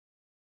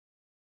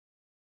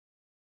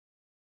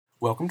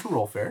welcome to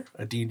Roll Fair,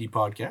 a D&D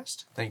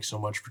podcast. Thanks so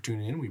much for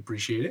tuning in. We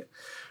appreciate it.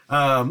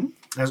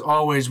 As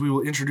always, we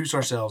will introduce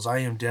ourselves. I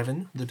am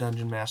Devin, the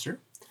Dungeon Master.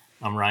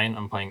 I'm Ryan.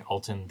 I'm playing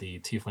Alton, the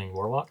Tiefling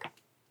Warlock.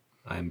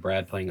 I'm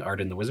Brad, playing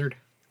Arden the Wizard.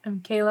 I'm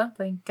Kayla,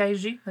 playing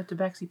Kaiji, the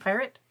Tabaxi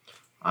Pirate.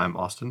 I'm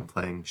Austin,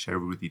 playing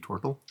Sherwood the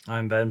Turtle.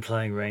 I'm Ben,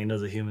 playing Raina,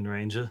 the Human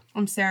Ranger.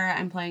 I'm Sarah.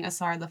 I'm playing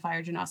Asar, the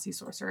Fire Genasi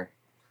Sorcerer.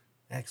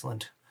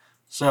 Excellent.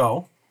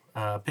 So,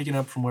 picking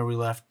up from where we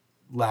left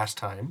last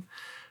time,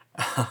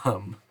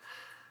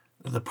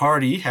 the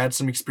party had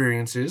some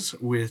experiences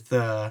with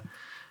a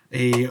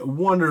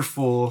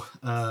wonderful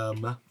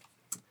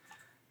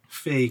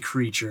fey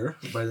creature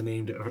by the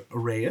name of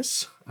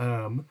Arraius,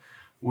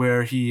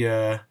 where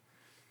he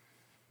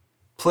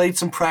played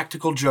some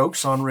practical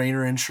jokes on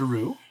Rainer and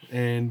Sharu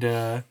and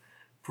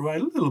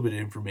provided a little bit of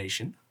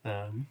information.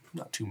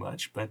 Not too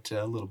much, but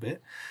a little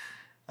bit.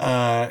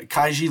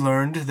 Kaiji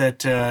learned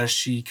that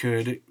she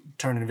could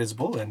turn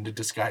invisible and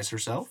disguise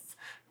herself,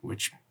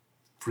 which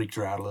freaked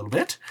her out a little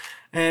bit.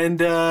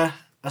 And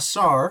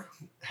Asar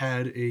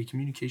had a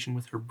communication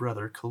with her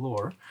brother,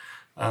 Kalor,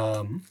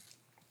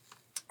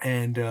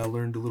 and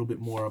learned a little bit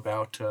more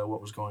about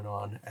what was going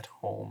on at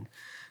home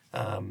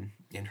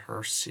in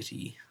her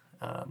city.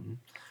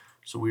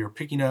 So we are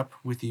picking up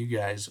with you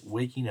guys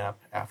waking up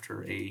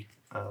after a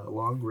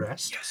long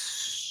rest.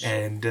 Yes.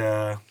 And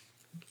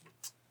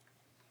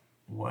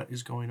what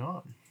is going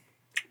on?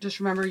 Just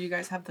remember, you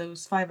guys have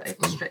those 5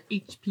 extra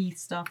HP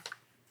stuff.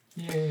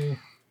 Yay.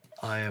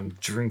 I am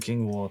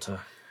drinking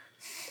water.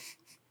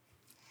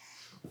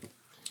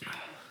 That's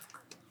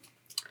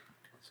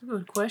a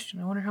good question.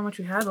 I wonder how much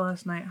we had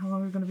last night. How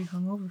long are we going to be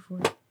hungover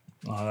for?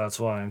 Oh, that's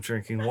why I'm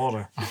drinking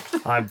water.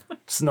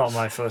 It's not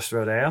my first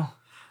rodeo.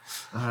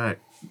 All right.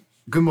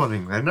 Good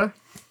morning, Rainer.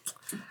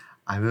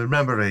 I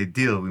remember a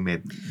deal we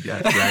made.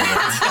 Yeah,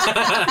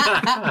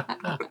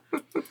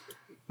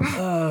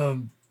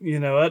 You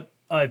know what?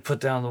 I put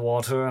down the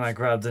water and I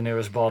grabbed the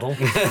nearest bottle.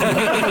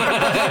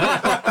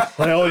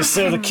 I always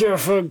say the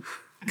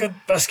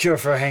best cure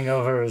for a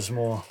hangover is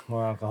more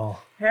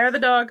alcohol. Hair of the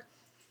dog.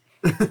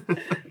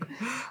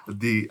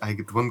 I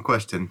get one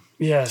question.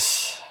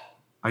 Yes.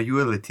 Are you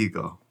a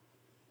Latigo?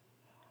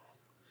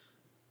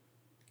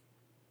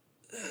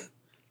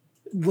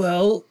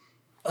 Well,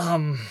 Are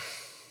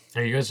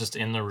you guys just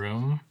in the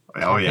room?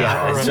 Oh,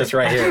 yeah. It's just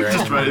right here. Right?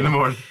 Just right in the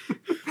morning.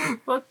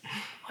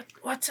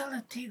 What's a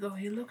Latigo?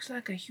 He looks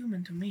like a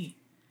human to me.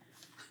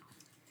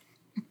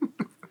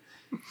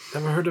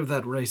 Never heard of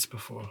that race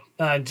before.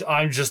 I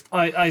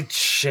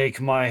shake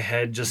my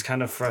head just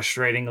kind of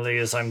frustratingly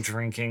as I'm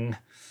drinking.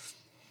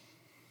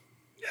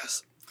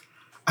 Yes.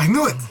 I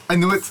knew it.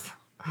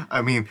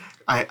 I mean,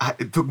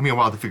 it took me a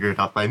while to figure it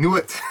out, but I knew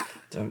it.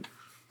 Don't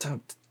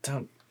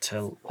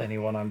tell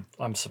anyone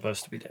I'm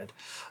supposed to be dead.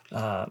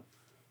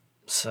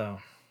 So.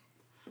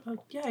 Oh,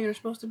 yeah, you're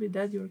supposed to be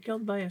dead. You were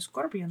killed by a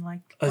scorpion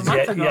like a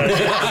month ago.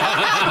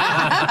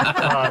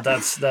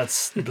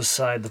 That's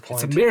beside the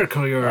point. It's a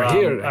miracle you're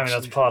here. I mean,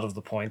 that's part of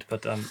the point,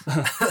 but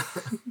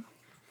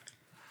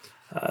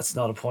that's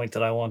not a point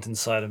that I want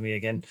inside of me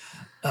again.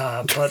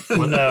 But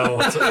no.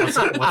 What's a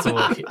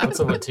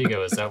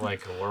Latigo? Is that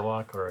like a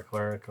warlock or a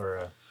cleric or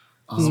a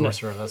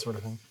sorcerer, that sort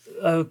of thing?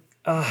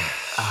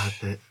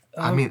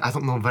 I mean, I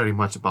don't know very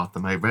much about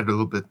them. I read a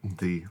little bit in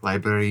the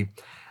library,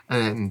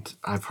 and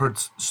I've heard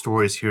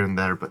stories here and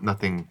there, but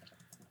nothing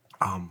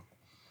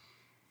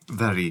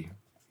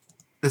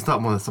it's not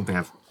more than something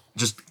I've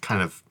just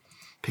kind of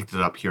picked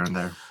it up here and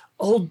there.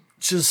 I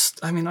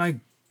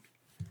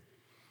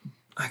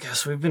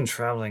guess we've been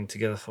traveling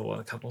together for,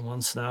 a couple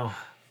months now.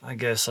 I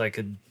guess I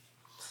could...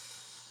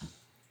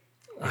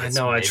 I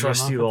know I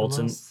trust you,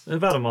 Alton.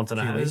 About a month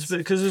and a half.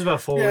 Because there's about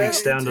 4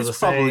 weeks down to the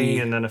thing,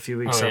 and then a few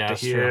weeks up to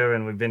here,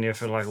 and we've been here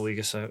for like a week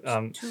or so.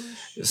 I'd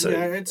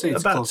say it's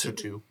about close to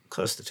 2.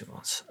 Close to 2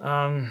 months.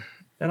 And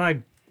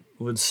I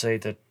would say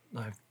that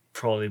I've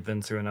probably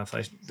been through enough.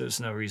 There's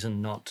no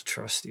reason not to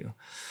trust you.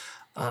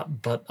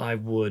 But I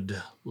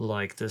would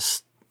like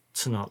this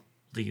to not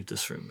leave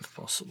this room if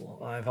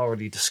possible. I've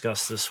already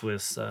discussed this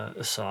with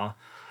Asar.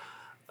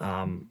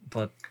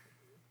 But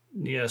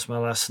yes, my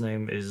last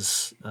name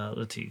is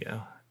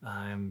Latigo.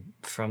 I'm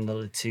from the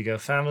Latigo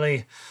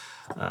family.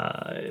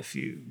 If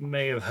you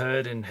may have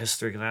heard in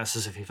history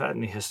classes, if you've had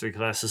any history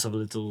classes of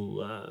a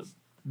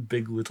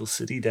big little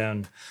city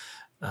down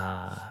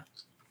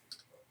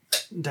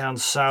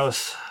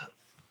south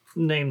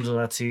named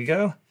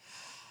Latigo.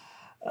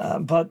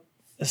 But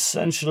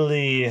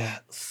essentially,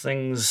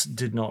 things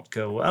did not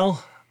go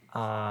well.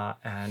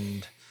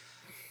 And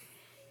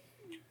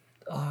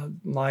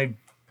my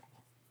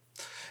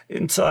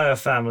entire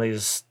family,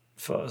 as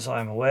far as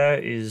I'm aware,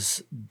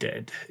 is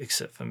dead,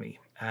 except for me.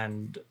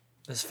 And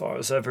as far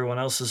as everyone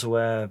else is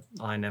aware,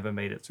 I never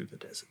made it through the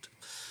desert.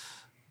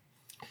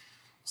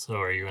 So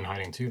are you in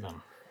hiding too, then?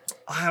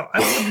 I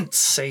wouldn't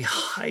say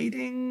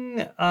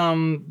hiding.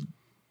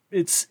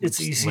 It's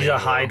easy to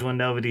hide when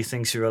nobody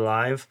thinks you're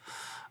alive,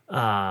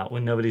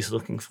 when nobody's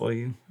looking for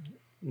you,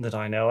 that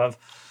I know of.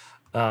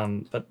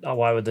 But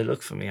why would they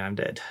look for me? I'm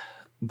dead.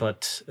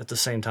 but at the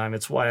same time,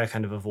 it's why I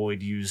kind of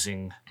avoid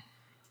using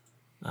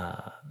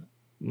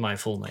my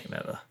full name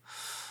ever.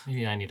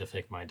 Maybe I need to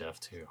fake my death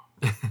too.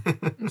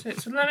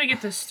 So let me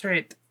get this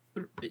straight.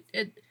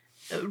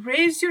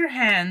 Raise your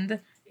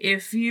hand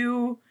if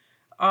you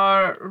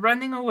are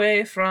running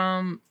away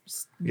from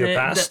Your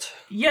past?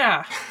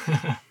 Yeah.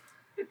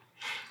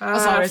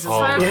 sorry, it's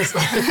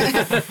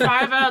a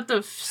 5 out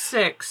of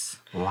 6.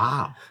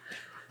 Wow.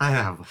 I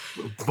have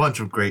a bunch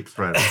of great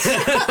friends.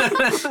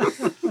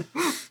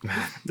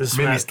 This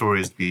Many man-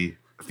 stories to be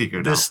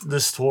figured out.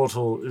 This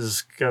turtle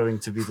is going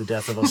it will be the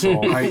death of us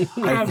all. I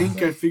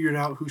think I figured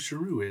out who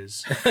Sharu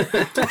is.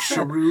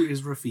 Sharu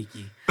is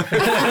Rafiki.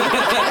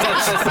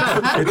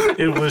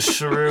 It was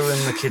Sharu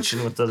in the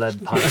kitchen with the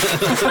lead pipe.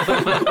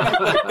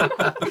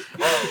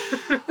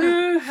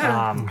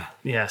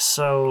 Yeah,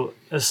 so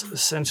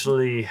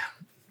essentially,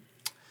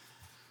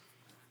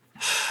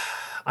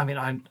 I mean,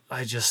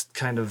 I just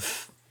kind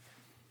of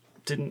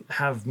didn't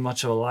have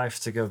much of a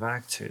life to go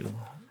back to,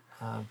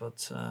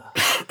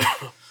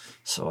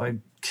 so I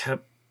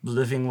kept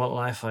living what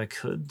life I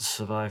could,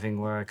 surviving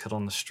where I could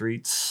on the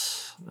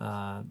streets.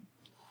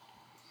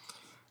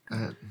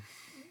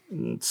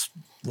 It's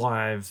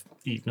why I've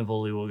eaten a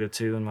bullywugger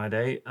too in my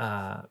day.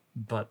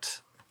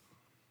 But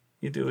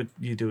you do what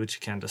you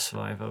can to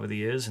survive over the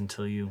years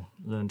until you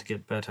learn to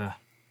get better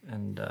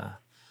and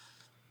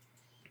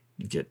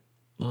get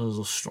a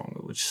little stronger,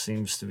 which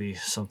seems to be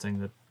something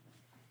that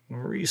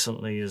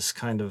recently is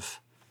kind of,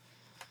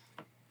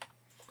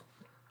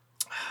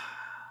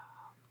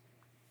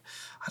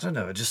 I don't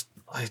know,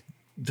 I've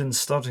been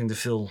starting to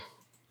feel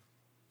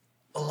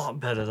a lot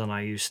better than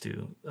I used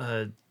to.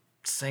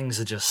 Things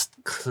are just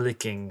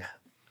clicking,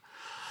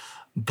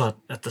 but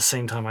at the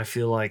same time, I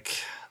feel like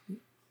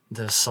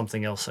there's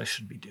something else I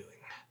should be doing.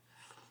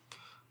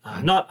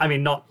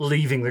 Not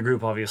leaving the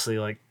group, obviously.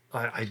 Like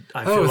I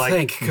feel like.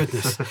 Thank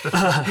goodness.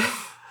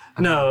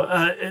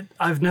 No,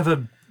 I've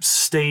never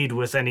stayed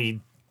with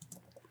any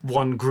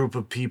one group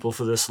of people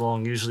for this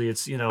long. Usually,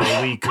 it's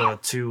a week or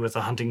two with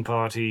a hunting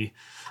party.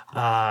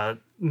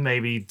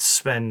 Maybe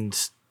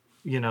spend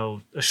a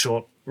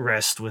short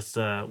rest with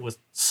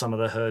some of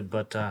the herd,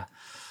 but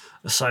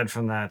aside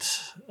from that,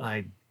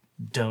 I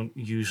don't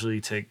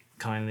usually take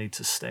kindly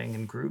to staying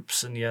in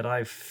groups, and yet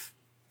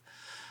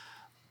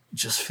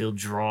just feel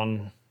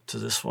drawn to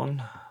this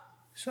one.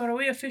 So are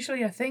we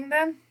officially a thing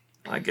then?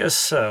 I guess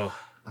so.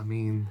 I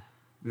mean,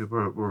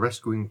 we're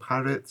rescuing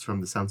pirates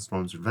from the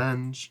Sandstorm's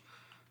Revenge.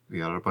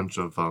 We are a bunch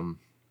of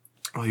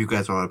you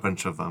guys are a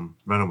bunch of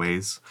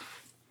runaways.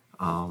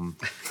 I'm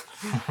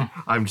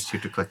just here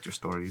to collect your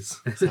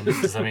stories.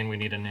 Does that mean we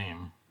need a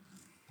name?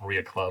 Are we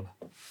a club?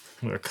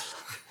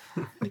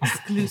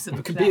 Exclusive.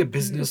 It could be a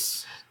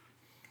business.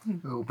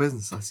 Oh,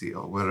 business, I see.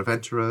 Oh, we're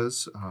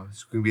adventurers.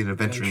 It's going to be an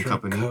adventuring Venture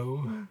company.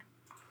 Co.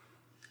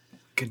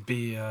 Could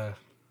be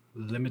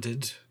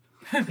limited.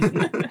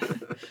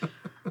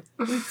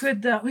 We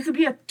could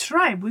be a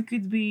tribe. We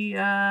could be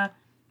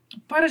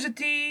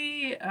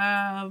Parajati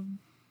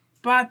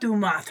Batu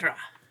Matra.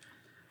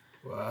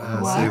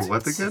 Say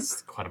what again?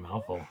 It's quite a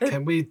mouthful.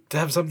 Can we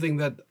have something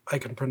that I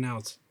can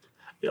pronounce?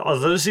 Are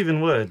those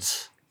even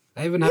words?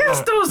 I even have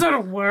Yes, a those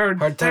are words.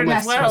 hard time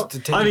with Well, to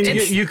take I mean,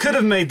 it. you could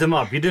have made them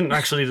up. You didn't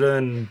actually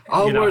learn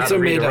All how words to are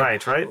read made or up.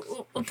 write, right?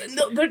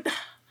 No,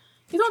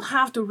 you don't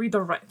have to read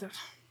or write.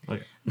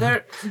 Okay.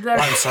 They're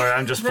I'm sorry,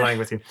 I'm just playing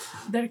with you.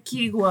 they're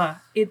Kigwa.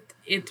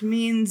 It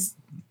means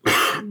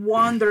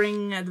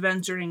wandering,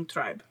 adventuring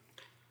tribe.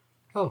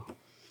 Oh,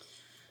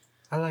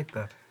 I like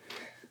that.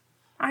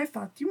 I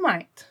thought you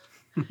might.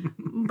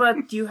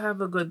 But you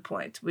have a good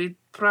point. We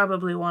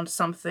probably want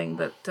something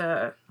that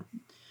the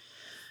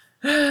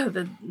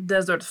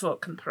desert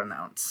folk can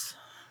pronounce.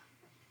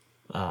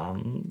 I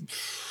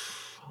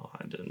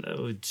don't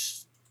know.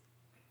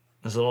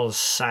 There's a lot of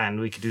sand.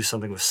 We could do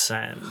something with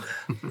sand.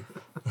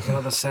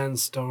 Well, the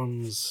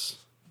sandstorms.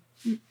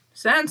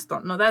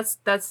 Sandstone. No, that's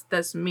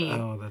me.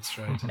 Oh, that's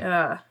right.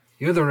 Yeah.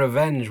 You're the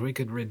revenge. We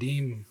could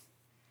redeem.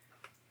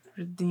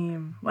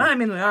 Redeem. Well, I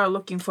mean, we are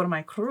looking for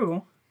my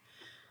crew.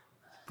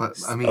 But,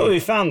 I mean, Oh, we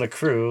found the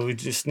crew. We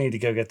just need to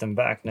go get them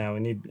back now.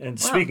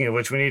 Speaking of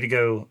which, we need to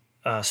go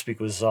speak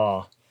with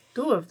Zar.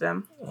 2 of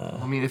them.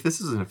 if this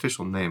is an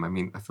official name,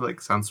 I feel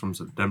like Sandstorm's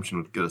Redemption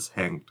would get us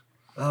hanged.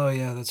 Oh,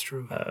 yeah, that's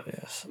true. Oh,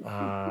 yes.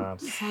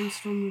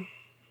 Sandstorm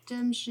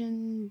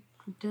Redemption.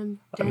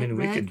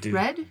 We could do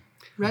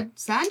Red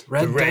Sand?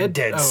 Red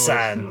Dead Oh,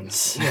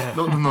 Sands. Yeah.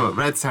 No,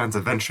 Red Sands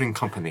Adventuring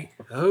Company.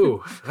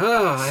 Oh,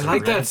 I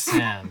like Red that.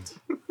 Sand.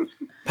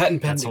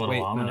 Patent That's pending. a little Wait,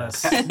 no,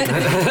 ominous.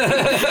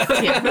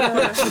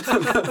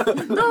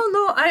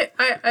 No,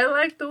 I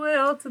like the way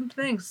Alton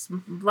thinks.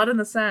 Blood in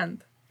the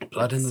sand.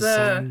 blood in the It's,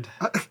 sand.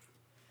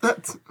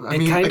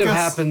 It kind of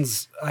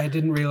happens. I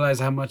didn't realize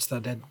how much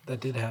that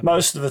did happen.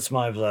 Most of it's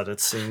my blood, it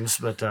seems,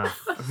 but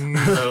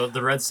So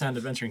the Red Sand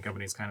Adventuring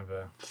Company is kind of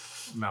a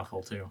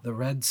mouthful too. The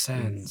Red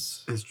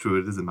Sands. It's true,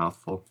 it is a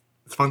mouthful.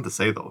 It's fun to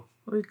say, though.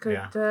 We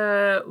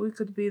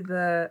could be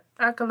the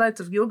acolytes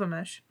of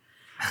Gilgamesh.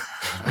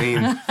 I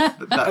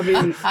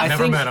mean, I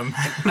Never think met him.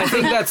 I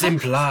think that's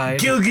implied.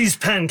 Gilgy's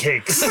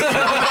pancakes.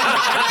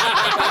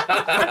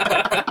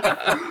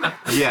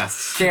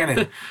 yes.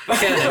 Canon.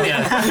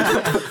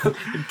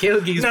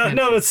 Gilgy's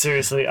No, but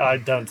seriously, I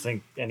don't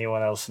think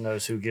anyone else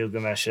knows who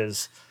Gilgamesh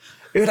is.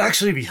 It would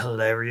actually be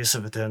hilarious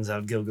if it turns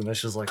out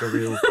Gilgamesh is like a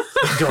real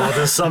god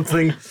or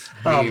something.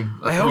 I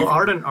Well,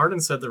 hope Arden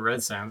said the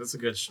Red Sands. That's a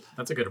good.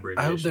 That's a good I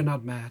abbreviation. hope they're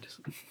not mad.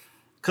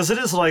 Because it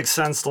is like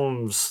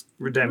Sandstorm's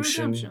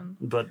Redemption, Redemption.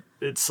 but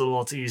it's a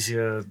lot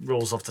easier,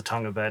 rolls off the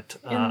tongue a bit.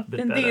 Bit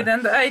Indeed,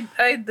 better. and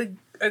I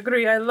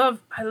agree. I love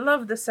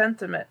the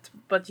sentiment,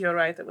 but you're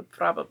right. It would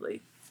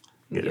probably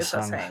Get get a us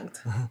song. hanged.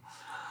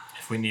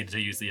 If we needed to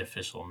use the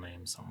official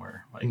name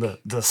somewhere, like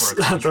The for a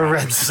contract the or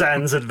Red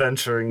Sands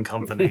Adventuring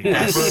Company.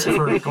 something.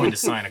 We're going to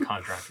sign a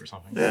contract or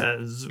something. Yeah,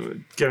 it's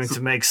going to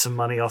make some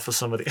money off of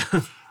somebody.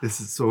 This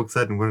is so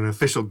exciting. We're an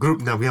official group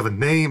now. We have a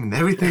name and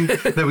everything.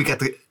 Then we get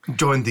to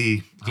join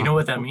the. You know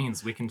what that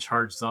means? We can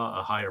charge Zaw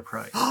a higher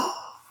price. I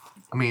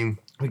mean,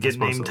 We get I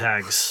suppose name so.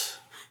 tags.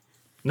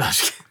 No,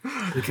 just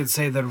kidding. We could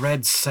say the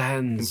Red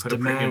Sands Put a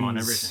premium on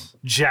demands. everything.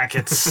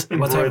 Jackets,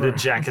 Whatever. embroidered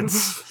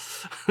jackets.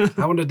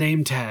 I want a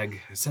name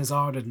tag. It says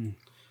Arden,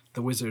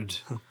 the wizard.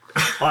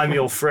 I'm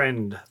your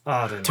friend,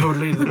 Arden.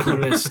 Totally the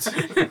coolest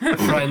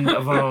friend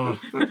of all.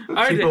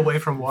 Keep away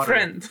from water.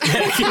 Friend.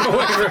 Keep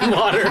away from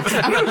water.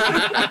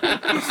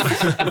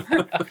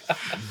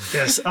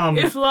 Yes.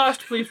 If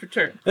lost, please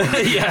return.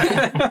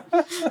 Yeah.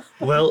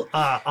 Well,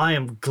 I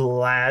am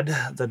glad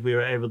that we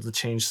were able to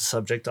change the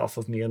subject off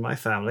of me and my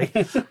family.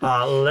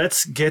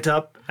 Let's get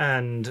up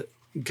and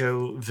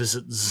go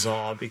visit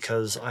Zaw,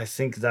 because I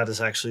think that is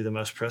actually the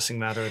most pressing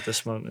matter at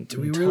this moment. Do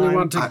we really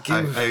want to I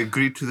give...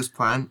 agreed to this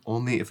plan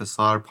only if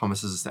Asar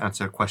promises us to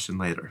answer a question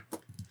later.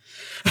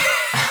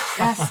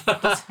 Yes,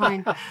 that's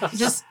fine.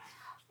 Just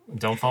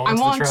Don't fall I into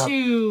the want trap.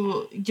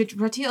 to get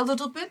ready a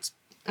little bit,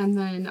 and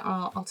then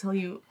I'll tell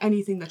you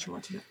anything that you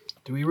want to know.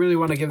 Do we really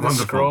want to give this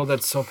Wonderful. scroll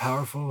that's so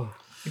powerful?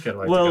 I think I'd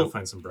like Well- to go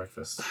find some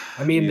breakfast.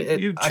 I mean,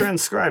 You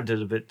transcribed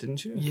it a bit,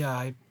 didn't you? yeah,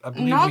 I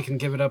believe Not- we can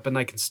give it up and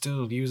I can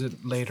still use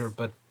it later,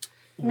 but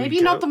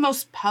Maybe not the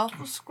most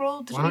powerful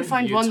scroll. Didn't Why we don't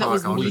find you one that talk?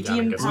 was I'll go down and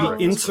medium get some power?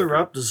 We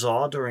interrupt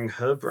Zaw during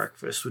her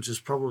breakfast, which is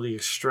probably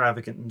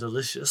extravagant and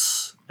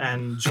delicious,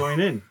 and join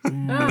in.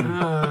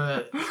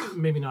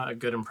 Maybe not a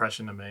good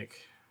impression to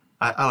make.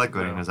 I like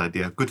Gorina's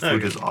idea. Good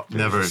food is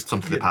never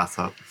something to pass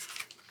up.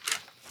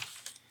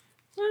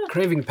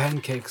 craving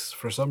pancakes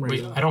for some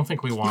reason. I don't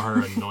think we want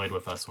her annoyed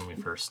with us when we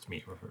first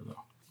meet with her,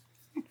 though.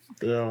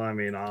 Well, I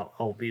mean,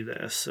 I'll be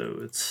there, so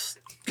it's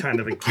kind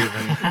of a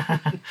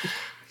given.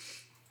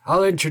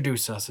 I'll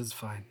introduce us, it's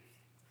fine.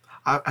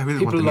 I really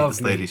People want to meet love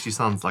this me. lady. She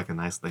sounds like a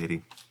nice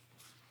lady.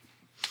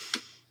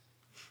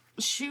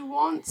 She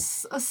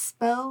wants a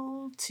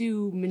spell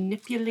to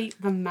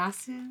manipulate the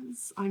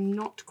masses. I'm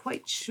not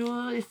quite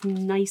sure if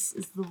nice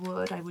is the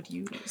word I would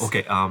use.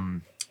 Okay,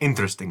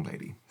 interesting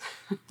lady.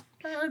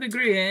 I would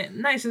agree.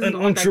 Nice isn't An the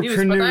word I'd use,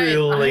 but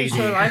entrepreneurial I lady.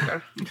 sure like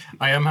her.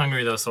 I am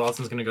hungry, though, so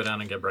Alton's going to go down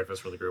and get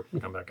breakfast for the group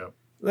and come back up.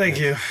 Thank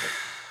you.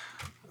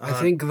 I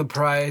think the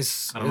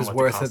price I don't know is what the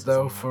worth cost it is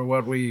though on that. for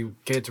what we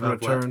get to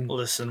return.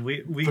 Listen,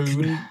 we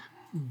couldn't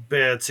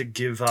bear to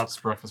give up It's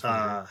breakfast for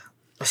the group.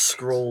 a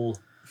scroll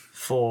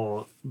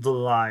for the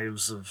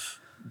lives of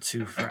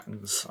two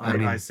friends.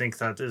 I think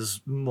that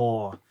is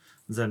more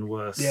than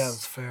worth. Yeah,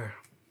 that's fair.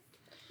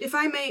 If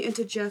I may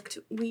interject,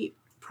 we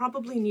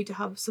probably need to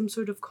have some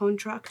sort of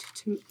contract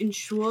to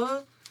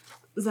ensure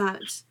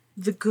that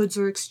the goods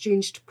are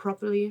exchanged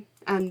properly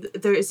and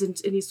there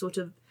isn't any sort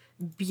of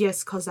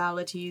BS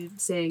causality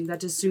saying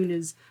that as soon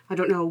as, I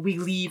don't know, we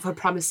leave her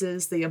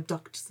premises, they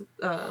abduct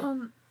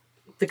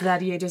the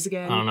gladiators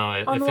again. I don't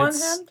know. On one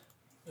hand,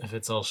 If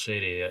it's all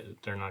shady,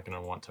 they're not going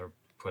to want to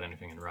put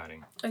anything in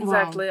writing.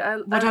 exactly.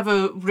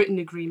 Whatever written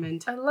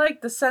agreement. I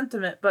like the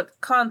sentiment, but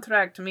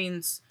contract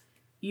means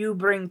you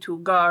bring to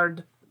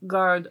guard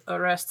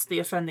arrests the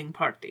offending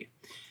party.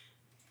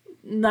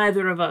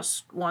 Neither of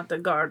us want the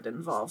guard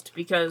involved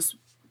because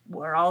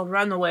we're all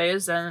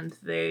runaways and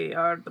they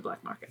are the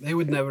black market. They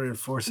would never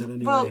enforce it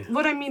anyway. Well,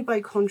 what I mean by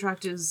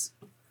contract is,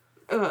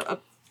 a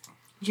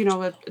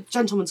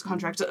gentleman's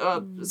contract,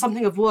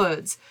 something of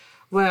words,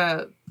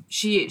 where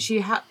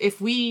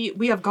if we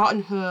have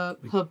gotten her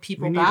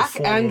people need a back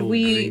and formal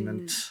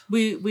agreement.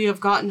 we have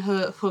gotten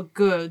her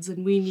goods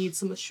and we need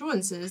some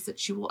assurances that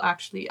she will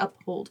actually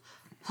uphold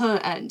her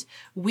end.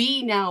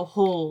 We now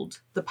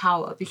hold the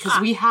power because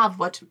we have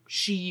what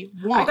she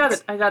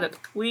wants. I got it.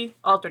 We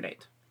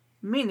alternate.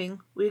 Meaning,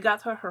 we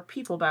got her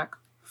people back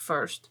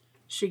first.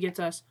 She gets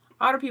us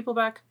our people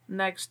back.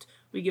 Next,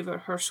 we give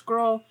her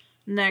scroll.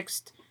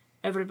 Next,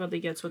 everybody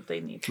gets what they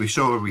need. We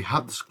show her we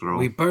have the scroll.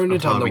 we burn it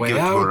until on the we way give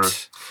it to her.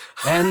 out,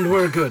 and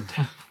we're good.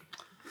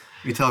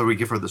 We tell her we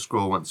give her the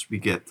scroll once we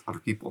get our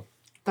people.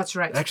 That's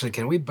right. Actually,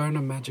 can we burn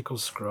a magical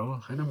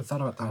scroll? I never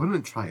thought about I that.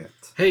 wouldn't try it.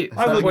 Hey,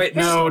 wait,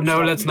 no,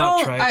 let's not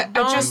Don't- try it. I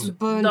Don't just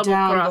burned double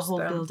down the cross whole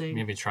them. building.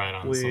 Maybe try it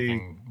on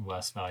something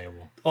less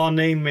valuable. Our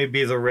name may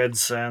be the Red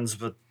Sands,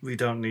 but we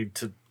don't need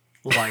to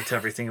light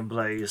everything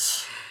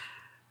ablaze.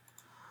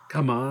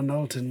 Come on,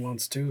 Alton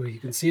wants to. You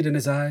can see it in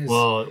his eyes.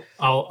 Well,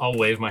 I'll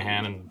wave my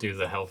hand and do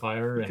the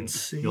hellfire, and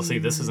see you'll see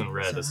this isn't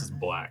red. This is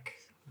black.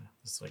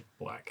 It's like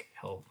black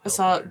hell.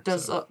 Assault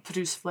does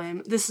produce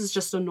flame. This is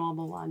just a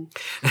normal one.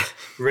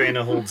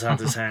 Raina holds out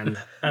his hand,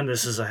 and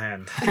this is a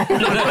hand.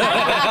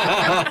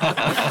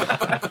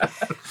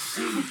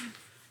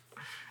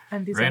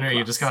 And these Rainer, are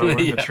you just claws. gotta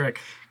learn Yeah. the trick.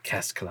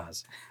 Cast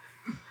claws.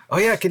 Oh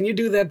yeah, can you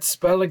do that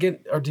spell again,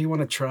 or do you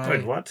want to try?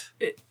 Wait, what?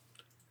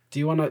 Do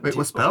you want to? Wait,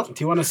 what spell? Do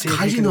you want to see if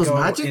Kaiji you can knows go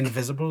magic?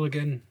 invisible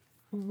again?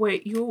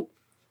 Wait,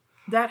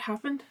 that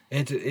happened?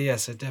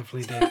 Yes, it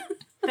definitely did.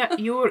 That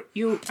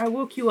I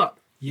woke you up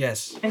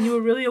Yes, and you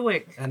were really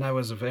awake. and I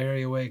was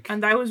very awake,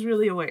 And I was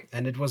really awake.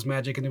 and it was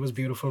magic, and it was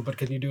beautiful. But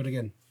can you do it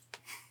again?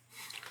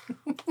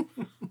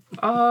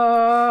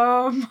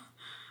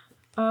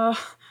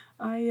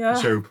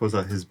 Cheru pulls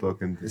out his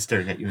book and is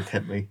staring at you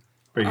intently.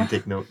 Ready to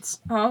take notes.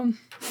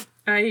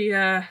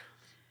 I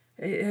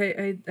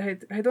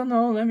don't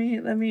know. Let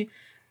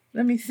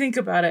me think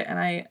about it. And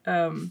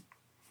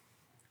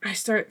I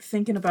start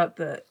thinking about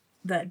that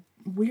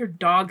weird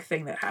dog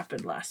thing that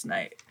happened last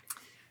night.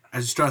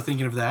 As you start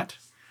thinking of that,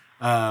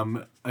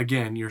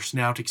 again, your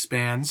snout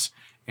expands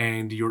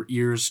and your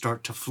ears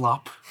start to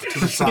flop to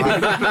the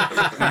side,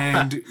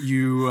 and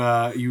you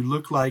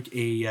look like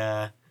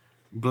a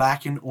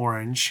black and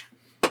orange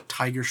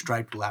tiger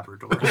striped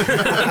Labrador.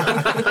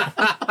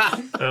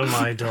 Oh,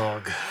 my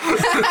dog.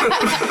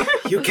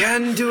 You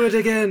can do it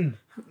again.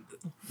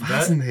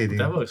 Fascinating.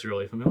 That looks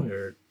really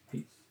familiar.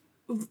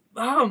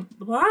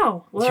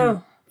 Wow.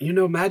 Well, You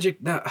know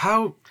magic now.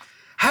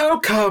 How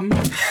come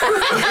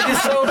it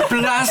is so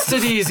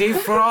blasted easy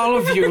for all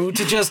of you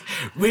to just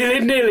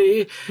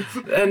willy-nilly,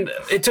 and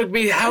it took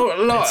me how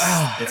long?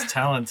 It's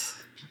talent.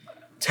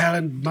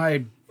 Talent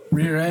my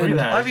rear end. Look at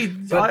that. I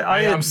mean,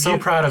 I am so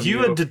proud of you.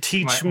 You had to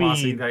teach me.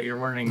 Mossy, that you're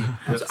learning.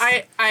 This.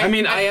 I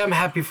am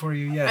happy for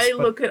you, yes. I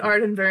but look at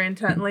Arden very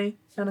intently,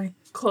 and I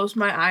close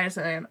my eyes,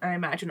 and I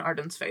imagine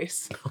Arden's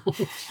face.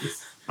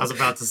 I was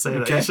about to say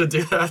that you should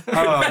do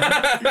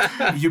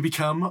that. You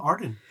become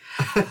Arden.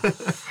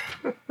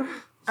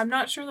 I'm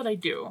not sure that I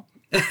do.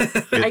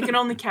 I can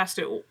only cast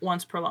it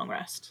once per long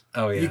rest.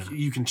 Oh yeah.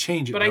 You can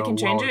change it, But I though, can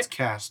change while it? it's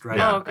cast, right?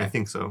 Yeah, Oh, okay. I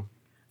think so.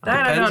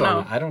 That I don't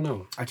know. I don't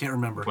know. I can't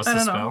remember. What's I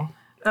the don't know.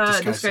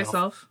 spell? Disguise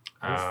self.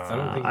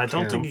 I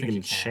don't think you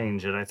can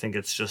change it. I think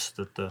it's just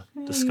that the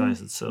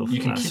disguise itself. You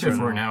can lasts keep it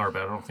for an an hour,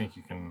 but I don't think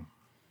you can.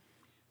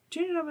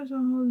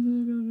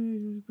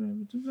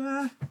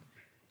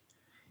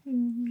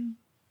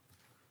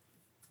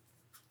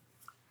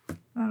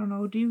 I don't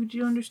know. Do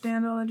you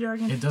understand all the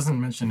jargon? It doesn't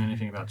mention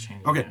anything about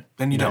changing. Okay, it.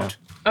 then you don't.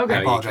 Okay.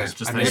 I apologize.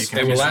 Just I that you missed- can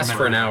It will just last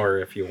for an remember. hour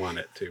if you want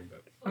it to.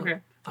 But Okay.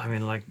 I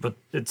mean, like, but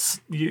it's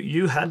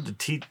you had to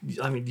teach.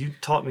 I mean, you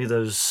taught me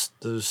those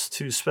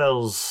two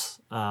spells,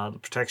 the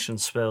protection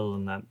spell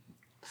and that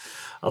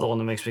other one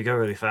that makes me go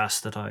really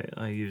fast that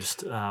I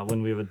used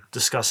when we were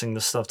discussing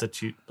the stuff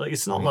that you like.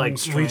 It's not like we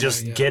Strider,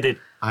 just yeah. get it.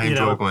 I you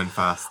enjoy know, going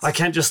fast. I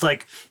can't just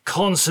like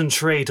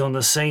concentrate on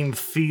the same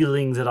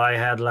feeling that I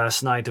had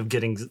last night of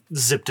getting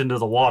zipped into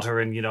the water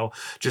and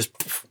just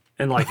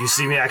and like you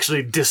see me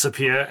actually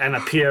disappear and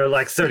appear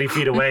like 30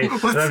 feet away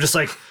and I'm just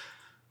like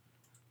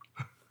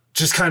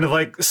just kind of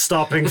like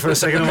stopping for a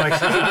second. I'm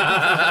like,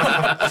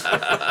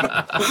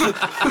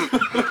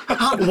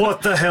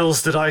 what the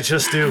hells did I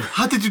just do?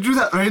 How did you do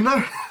that right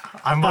now?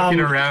 I'm looking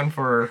around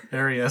for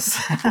Arius.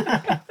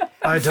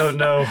 I don't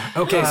know.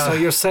 Okay, so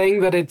you're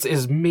saying that it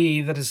is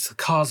me that is the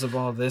cause of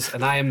all this,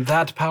 and I am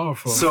that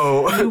powerful.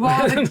 So You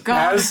are the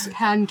god As-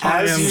 pancake.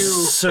 I as am you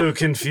so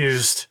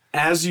confused.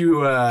 as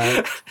you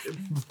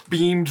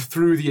beamed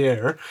through the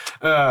air,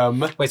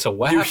 wait, so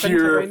what you happened to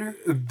hear Rainer?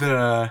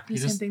 the The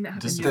same thing that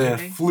happened the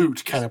yesterday.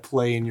 flute kind of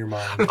play in your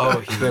mind.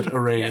 That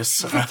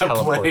Arius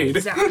teleported.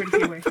 played. Zach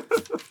pretty away.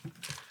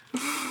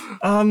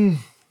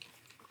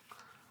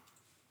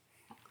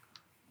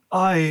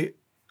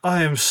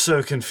 I am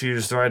so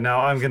confused right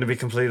now. I'm going to be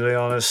completely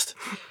honest.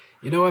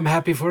 You know, I'm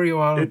happy for you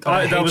all. but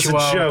I that hate was you a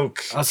all.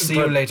 joke. I'll see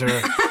you but- later.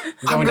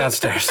 I'm going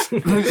downstairs.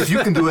 If you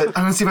can do it, I'm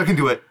gonna see if I can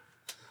do it.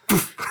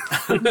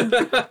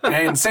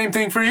 And same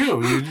thing for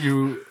you.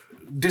 You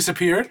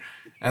disappear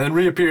and then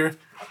reappear.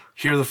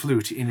 Hear the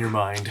flute in your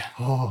mind.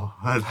 Oh,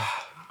 that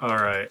All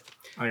right,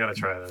 I gotta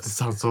try this.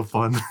 sounds so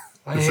fun.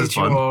 I This hate is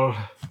you fun. all,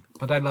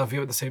 but I love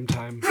you at the same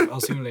time. I'll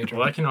see you later.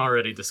 Well, I can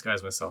already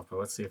disguise myself, but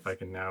let's see if I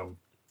can now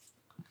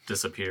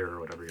disappear or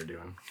whatever you're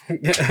doing.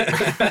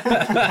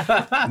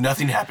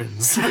 Nothing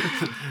happens.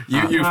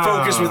 you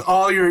focus with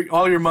all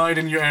your mind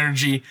and your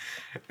energy,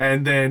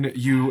 and then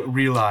you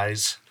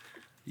realize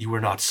you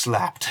were not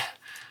slapped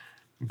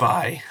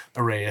by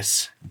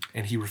Arius,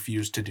 and he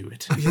refused to do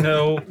it.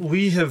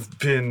 We have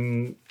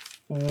been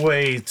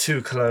way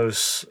too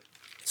close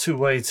to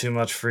way too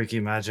much freaky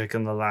magic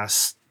in the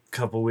last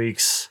couple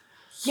weeks.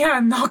 Yeah,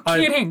 no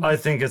kidding. I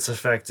think it's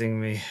affecting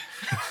me.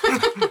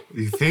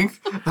 You think?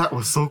 That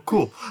was so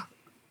cool.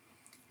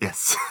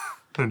 Yes.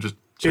 I'm just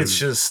It's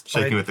just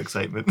shaking with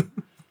excitement.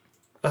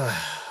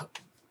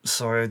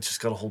 sorry, I just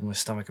got to hold my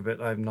stomach a bit.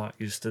 I'm not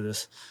used to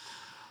this.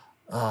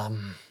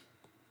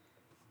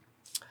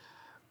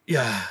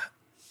 Yeah,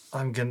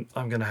 I'm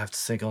gonna have to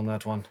think on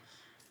that one.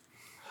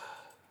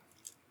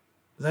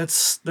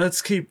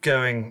 Let's keep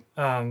going.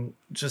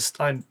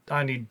 Just I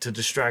need to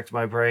distract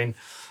my brain.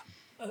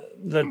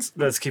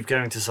 Let's keep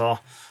going to Saw.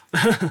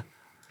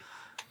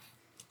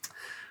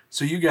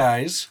 So you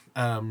guys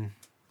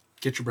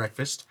get your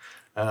breakfast.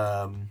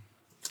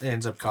 It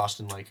ends up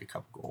costing like a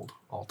cup of gold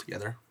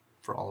altogether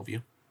for all of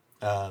you.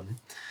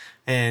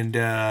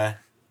 And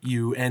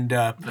you end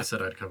up I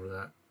said I'd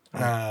cover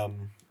that.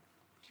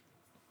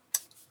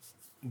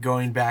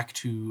 going back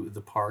to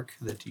the park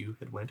that you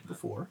had went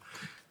before.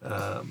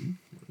 Let me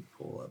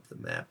pull up the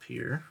map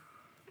here.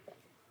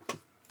 Where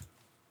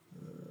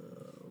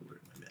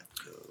did my map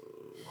go?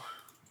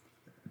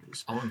 There it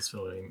is. Owen's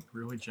feeling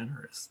really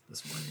generous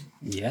this morning.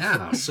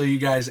 Yeah. So you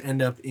guys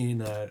end up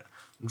in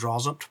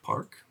Drawsup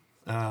Park.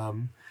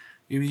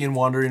 You begin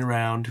wandering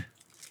around,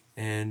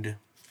 and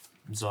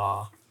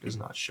Zaw does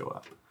not show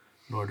up,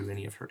 nor do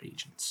any of her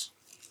agents.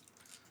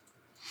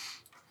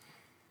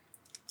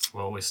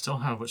 Well, we still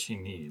have what she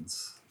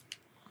needs.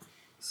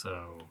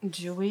 So,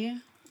 Do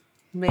we?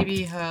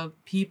 Maybe her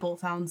people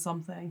found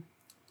something.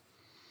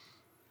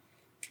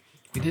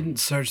 We didn't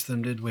search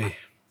them, did we?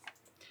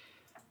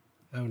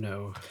 Oh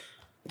no.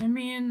 I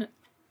mean,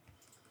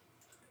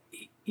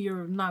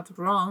 you're not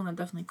wrong. That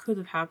definitely could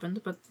have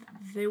happened, but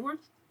they were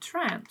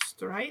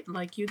tranced, right?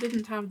 Like, you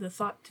didn't have the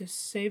thought to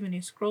save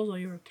any scrolls while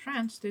you were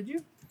tranced, did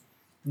you?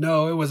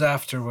 No, it was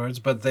afterwards,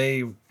 but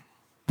they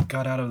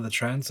got out of the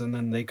trance and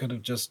then they could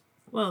have just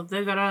Well,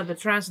 they got out of the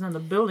trance and then the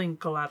building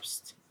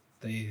collapsed.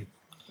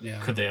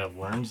 could they have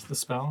learned the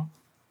spell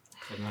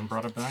and then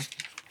brought it back?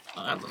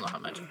 I don't know how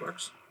magic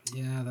works.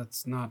 Yeah,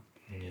 that's not.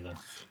 Me neither.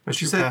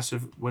 What's your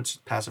passive? What's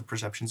passive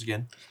perceptions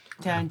again?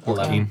 10.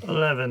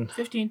 11.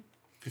 15.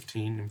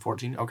 15 and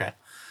 14. Okay.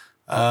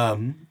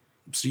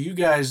 So you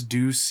guys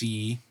do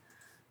see,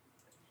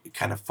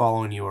 kind of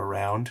following you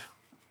around,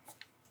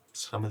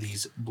 some of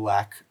these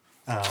black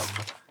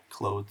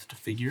clothed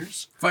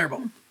figures.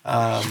 Fireball.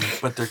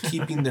 But they're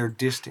keeping their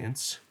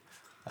distance.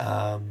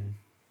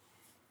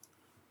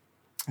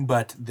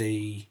 But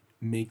they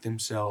make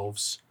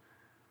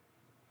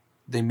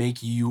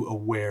you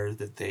aware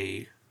that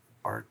they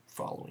are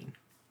following.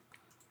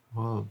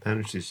 Well,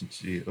 apparently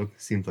she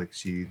seems like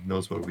she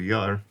knows where we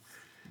are,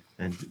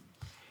 and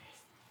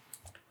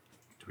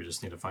Do we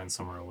just need to find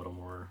somewhere a little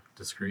more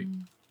discreet?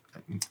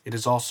 It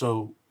is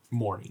also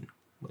morning,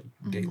 like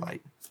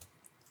daylight.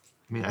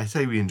 I mean, I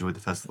say we enjoyed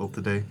the festival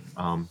today.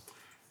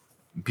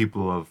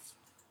 People of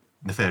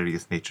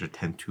nefarious nature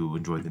tend to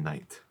enjoy the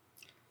night.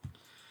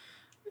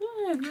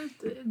 Yeah,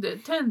 they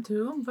tend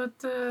to, but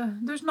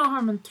there's no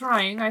harm in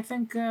trying. I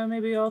think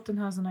maybe Alton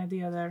has an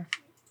idea there.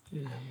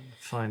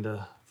 Find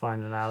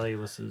an alley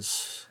with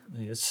his.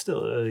 It's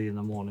still early in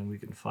the morning. We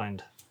can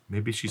find.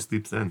 Maybe she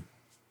sleeps in.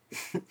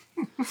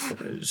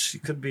 She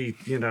could be,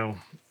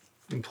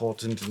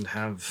 important and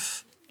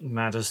have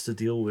matters to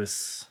deal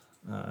with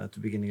at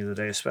the beginning of the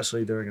day,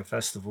 especially during a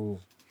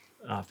festival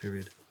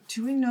period.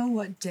 Do we know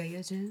what day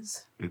it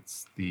is?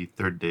 It's the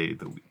third day of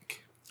the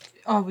week.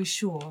 Are we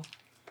sure?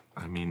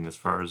 I mean, as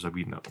far as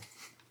we know.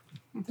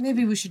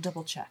 Maybe we should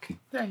double check. Is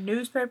there a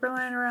newspaper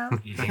lying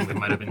around? You think we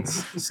might have been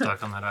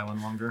stuck on that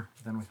island longer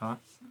than we thought?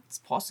 It's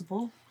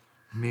possible.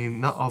 I mean,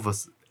 not all of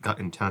us got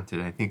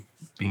enchanted. I think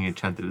being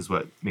enchanted is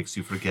what makes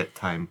you forget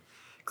time.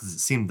 Because it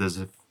seemed as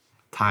if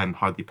time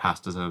hardly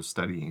passed as I was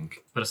studying.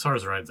 But as far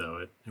as right, though,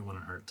 it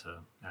wouldn't hurt to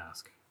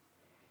ask.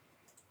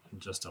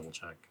 And just double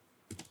check.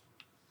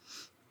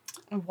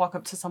 I walk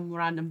up to some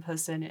random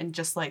person and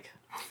just like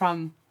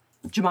from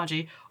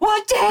Jumanji,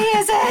 what day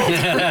is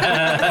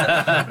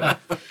it?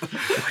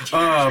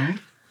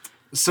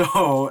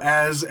 So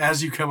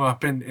as you come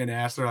up and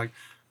ask, they're like,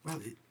 well,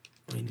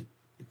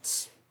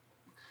 it's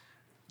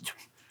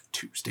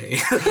Tuesday.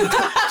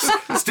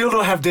 Still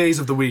don't have days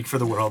of the week for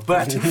the world,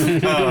 but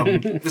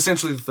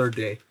essentially the third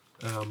day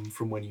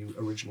from when you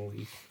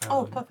originally.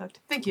 Oh, perfect.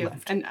 Thank you.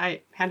 left. And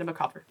I hand him a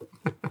copper.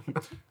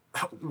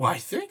 Why,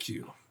 thank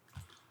you.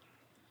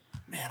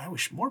 Man, I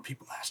wish more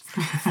people asked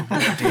for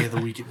what day of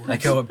the week it was. I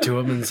go up to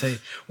him and say,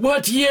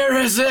 "What year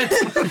is it?"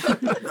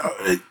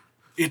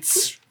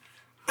 It's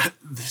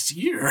this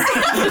year.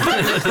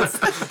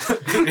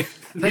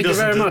 Thank you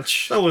very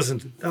much. That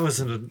wasn't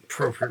an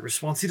appropriate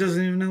response. He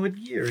doesn't even know what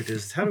year it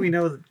is. How do we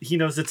know that he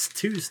knows it's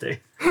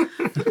Tuesday?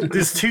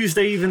 Does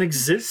Tuesday even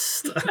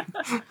exist?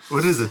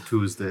 What is a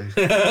Tuesday?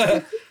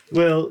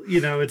 Well,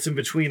 it's in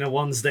between a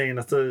Wednesday and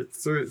a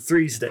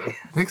Thursday.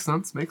 Makes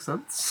sense.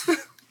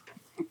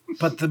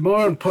 But the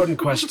more important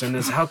question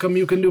is, how come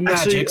you can do magic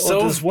Actually,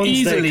 so does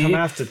Wednesday easily? come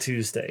after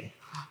Tuesday?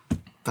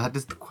 That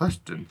is the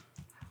question.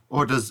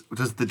 Or does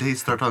the day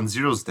start on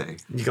Zero's day?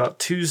 You got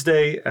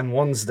Tuesday and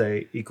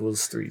Wednesday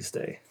equals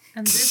Thursday.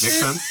 And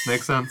this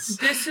Makes sense.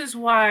 This is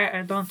why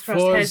I don't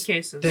trust head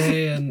cases.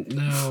 Day and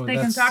no, They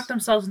can that's, talk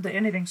themselves into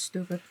anything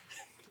stupid.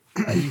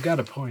 You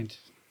got a point.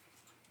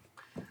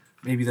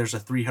 Maybe there's a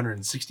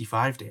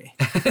 365 day.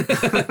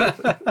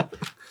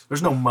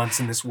 There's no months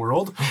in this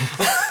world.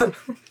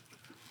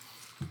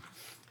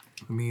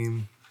 I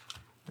mean,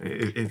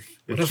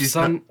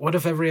 What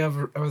if every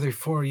other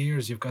 4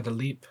 years you've got to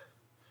leap?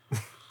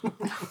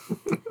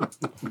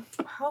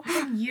 How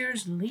can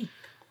years leap?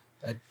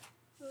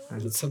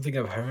 It's something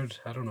I've heard.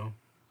 I don't know.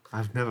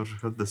 I've never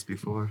heard this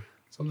before.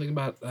 Something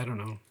about, I don't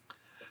know.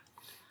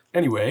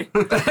 Anyway,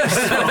 so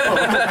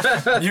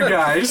you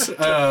guys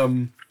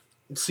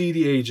see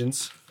the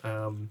agents.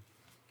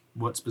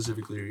 What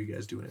specifically are you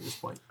guys doing at this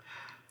point?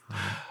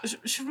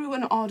 Sharu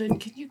and Auden,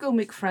 can you go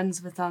make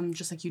friends with them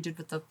just like you did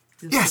with the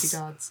Yes! city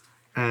gods?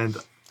 And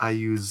I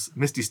use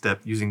Misty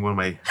Step using one of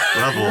my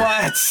level.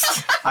 What?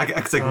 I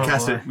can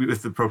cast it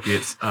with the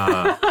appropriate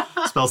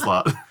spell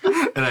slot.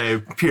 And I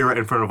appear right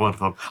in front of one of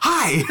them.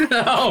 Hi!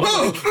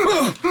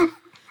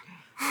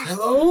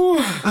 Hello?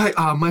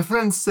 Hi, my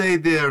friends say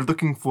they're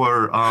looking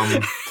for,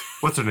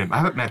 what's her name? I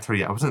haven't met her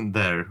yet. I wasn't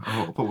there.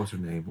 Oh, what was her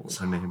name?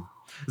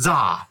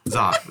 Zar.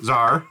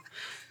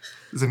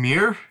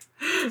 Zamir?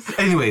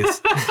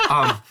 Anyways,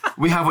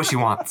 we have what she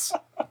wants.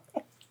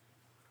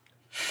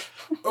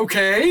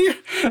 Okay.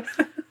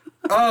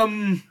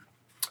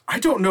 I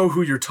don't know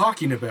who you're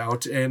talking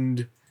about,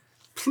 and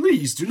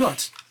please do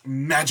not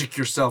magic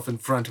yourself in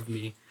front of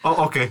me.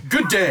 Oh, okay.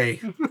 Good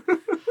day.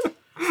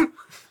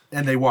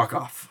 And they walk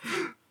off.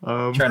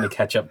 Trying to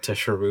catch up to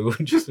Sharu.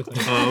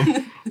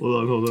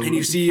 Hold on. And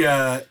you see,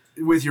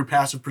 with your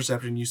passive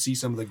perception, you see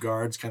some of the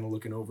guards kind of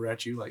looking over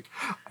at you, like,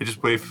 I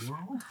just wave.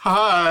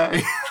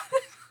 Hi.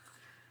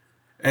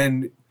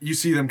 and you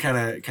see them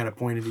kind of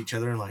point at each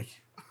other and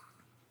like,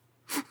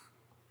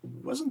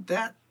 wasn't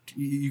that?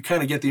 You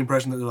kind of get the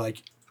impression that they're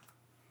like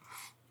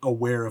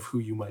aware of who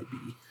you might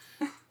be.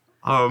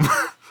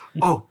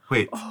 Oh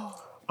wait.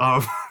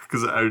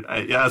 Because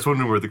I was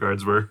wondering where the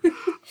guards were.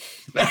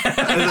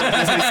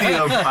 as I see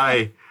them,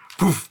 I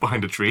poof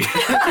behind a tree.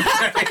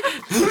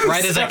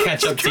 Right as I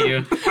catch up to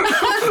you.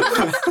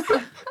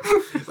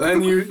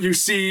 And you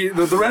see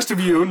the rest of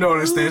you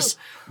notice this.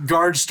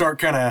 Guards start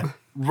kind of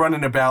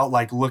running about,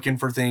 like looking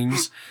for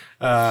things,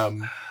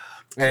 and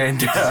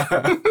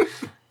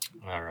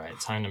All right,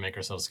 time to make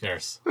ourselves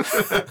scarce.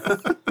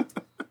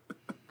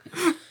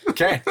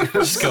 okay.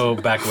 Just go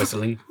back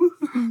whistling.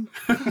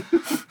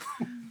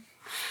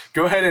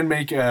 Go ahead and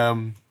make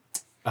a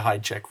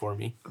hide check for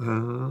me.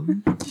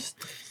 5.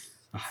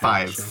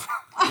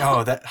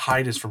 Oh, that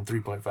hide is from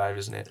 3.5,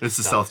 isn't it? It's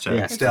a stealth check.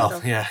 Yeah.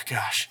 Stealth. Yeah.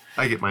 Gosh.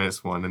 I get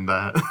 -1 in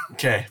that.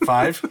 Okay.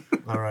 5.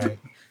 All right.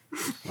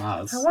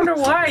 Wow, I wonder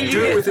why you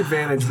Do it get with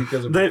advantage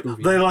because of They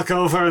movie. look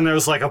over and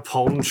there's like a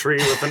palm tree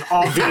with an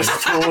obvious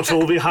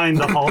portal behind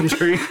the palm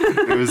tree.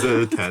 It was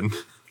a 10.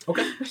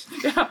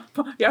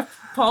 yeah,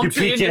 palm You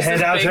tree peek and your just head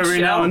a out big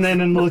every now shell. and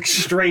then and look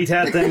straight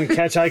at them and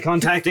catch eye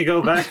contact and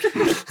go back.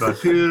 But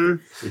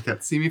here, they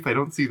can't see me if I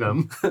don't see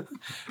them.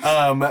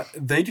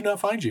 They do not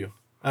find you.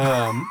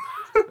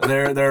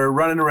 They're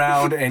running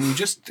around, and you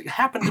just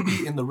happen to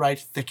be in the right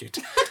thicket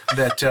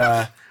that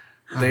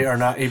they are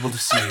not able to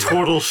see you.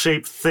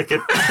 Turtle-shaped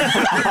thicket.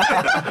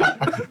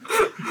 I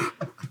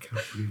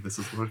can't believe this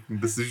is working.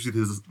 This usually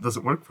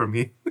doesn't work for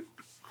me.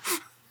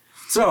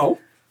 So,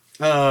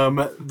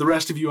 the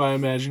rest of you, I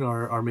imagine,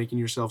 are making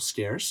yourself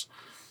scarce.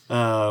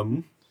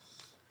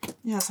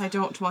 Yes, I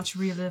don't want to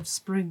relive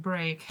spring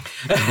break.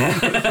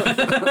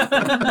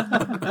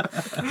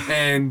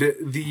 And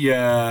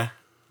the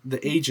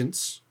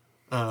agents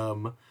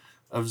of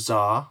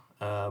Za,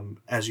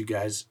 as you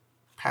guys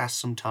pass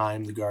some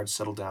time, the guards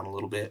settle down a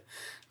little bit.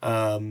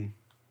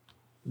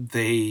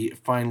 They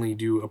finally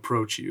do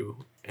approach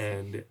you,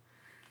 and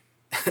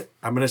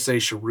I'm gonna say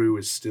Sharu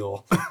is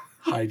still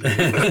hiding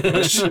in the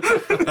bush.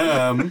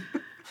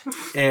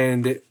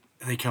 And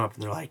they come up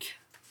and they're like,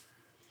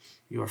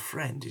 "Your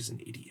friend is an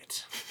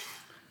idiot."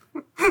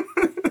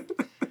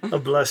 A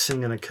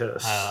blessing and a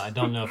curse. I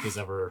don't know if he's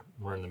ever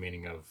learned the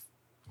meaning of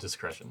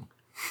discretion.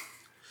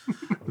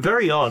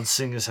 Very odd,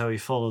 seeing as how he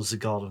follows the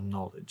god of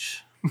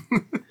knowledge.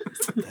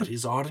 That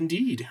is odd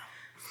indeed.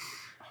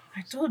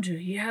 I told you,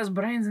 he has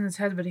brains in his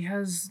head, but he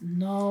has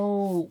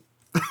no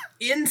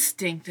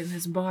instinct in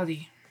his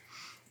body.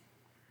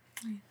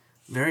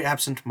 Very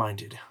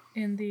absent-minded.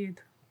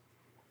 Indeed.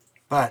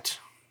 But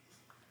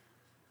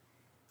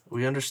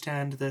we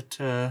understand that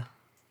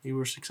you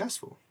were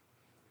successful.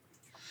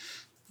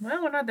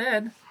 Well, we're not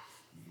dead.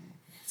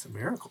 It's a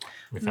miracle.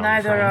 We found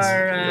Neither friends.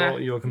 are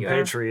Your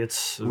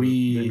compatriots have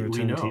We been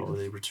returned to know you.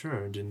 they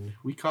returned, and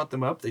we caught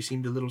them up. They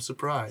seemed a little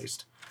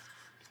surprised.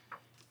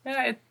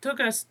 Yeah, it took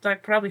us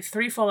like probably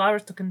 3 full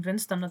hours to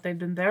convince them that they'd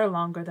been there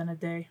longer than a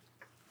day.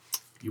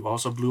 You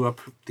also blew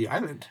up the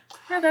island.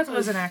 Yeah, that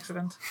was an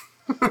accident.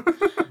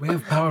 We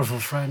have powerful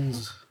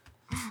friends.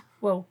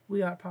 Well,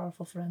 we are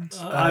powerful friends.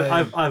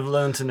 I've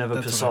learned to never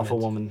That's piss what I off a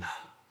meant. woman.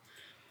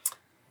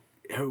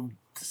 Oh,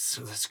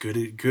 so that's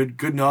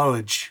good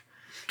knowledge.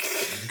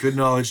 Good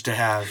knowledge to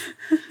have.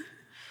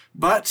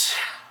 But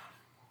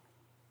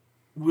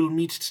we'll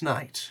meet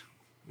tonight,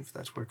 if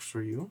that works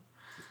for you.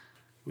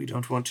 We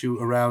don't want to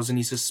arouse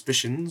any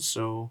suspicions,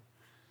 so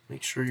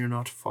make sure you're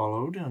not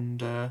followed.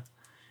 And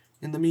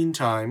in the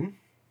meantime,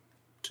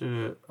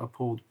 to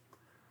uphold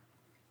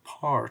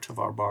part of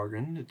our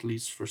bargain, at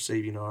least for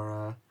saving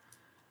our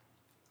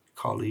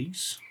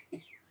colleagues,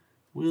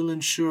 we'll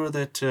ensure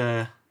that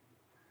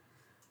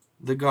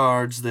the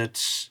guards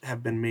that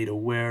have been made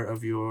aware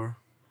of your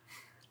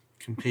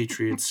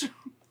compatriot's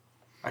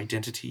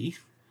identity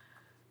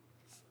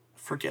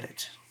forget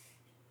it.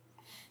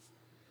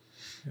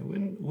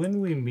 When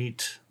we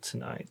meet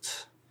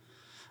tonight,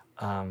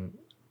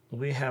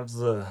 we have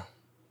the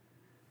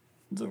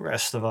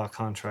rest of our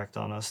contract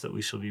on us that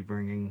we shall be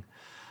bringing.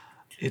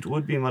 It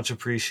would be much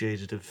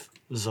appreciated if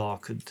Zar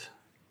could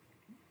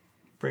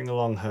bring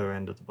along her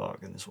end of the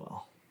bargain as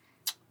well.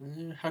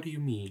 How do you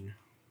mean?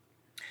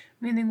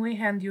 Meaning we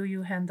hand you,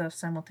 you hand us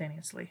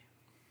simultaneously.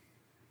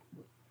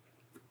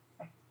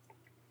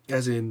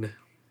 As in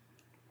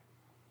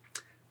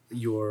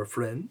your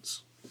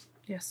friends?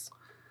 Yes.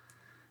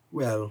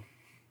 Well,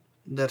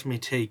 that may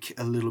take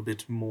a little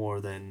bit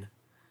more than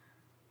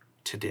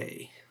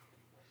today.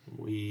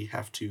 We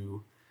have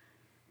to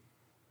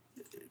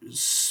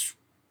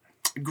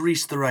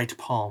grease the right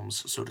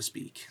palms, so to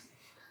speak.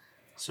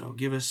 So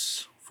give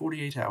us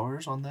 48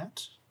 hours on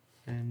that,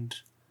 and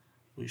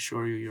we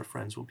assure you your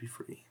friends will be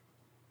free.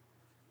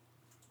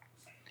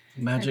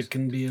 Magic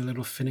can be a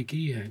little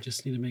finicky. I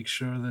just need to make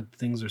sure that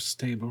things are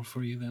stable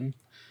for you then.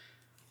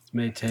 It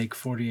may take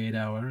 48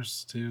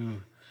 hours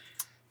to...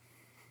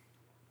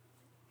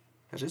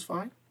 That is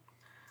fine.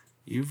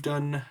 You've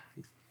done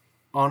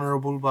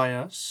honorable by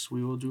us.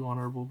 We will do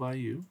honorable by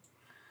you.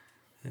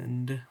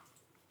 And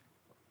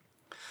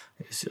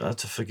Yes, you'll have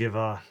to forgive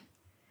our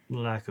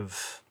lack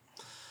of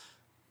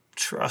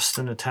trust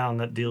in a town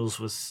that deals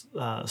with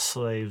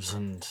slaves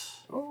and...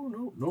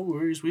 oh, no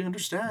worries. We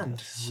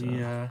understand.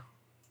 We're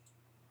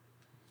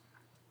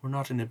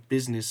not in a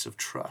business of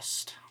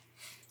trust.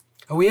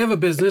 Oh, we have a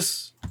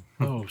business.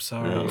 Oh,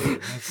 sorry.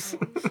 That's... I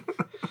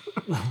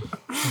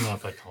don't know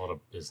if I call it a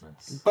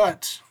business.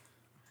 But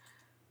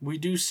we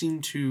do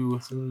seem to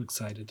a little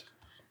excited.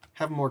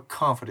 have more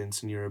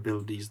confidence in your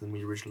abilities than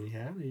we originally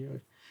had.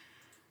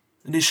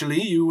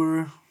 Initially, you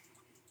were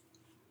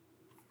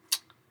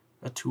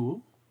a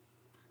tool.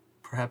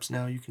 Perhaps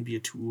now you can be a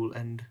tool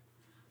and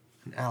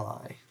an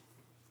ally.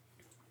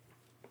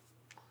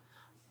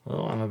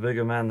 Well, I'm a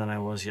bigger man than I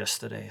was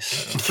yesterday,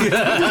 so...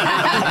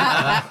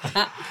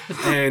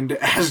 And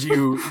as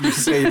you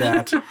say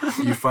that,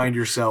 you find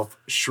yourself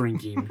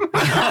shrinking.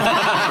 I'm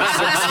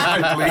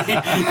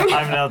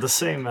now the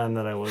same man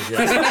that I was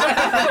yesterday.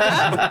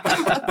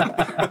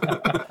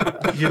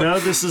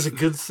 This is a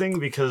good thing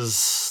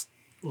because,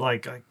 I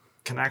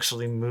can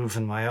actually move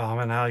in my arm,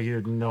 and now you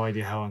have no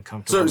idea how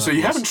uncomfortable So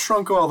you haven't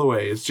shrunk all the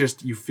way. It's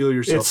just you feel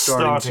yourself It's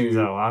starting to...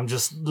 though. I'm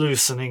just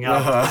loosening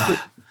up.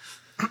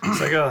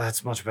 It's like, oh,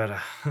 that's much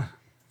better.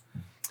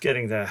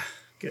 Getting there.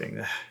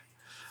 It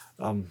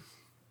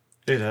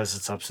has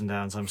its ups and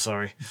downs. I'm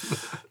sorry.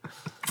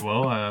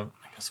 Well, I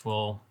guess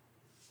we'll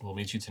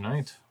meet you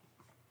tonight.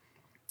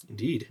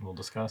 Indeed. We'll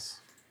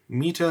discuss.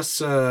 Meet us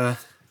down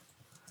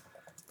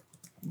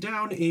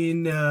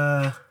in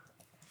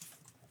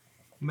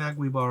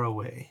Magwibara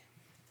Way.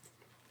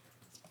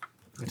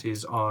 It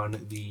is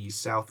on the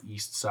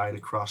southeast side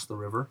across the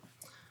river.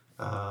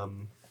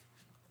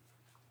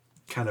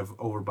 Kind of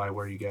over by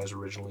where you guys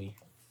originally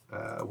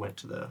went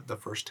to the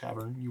first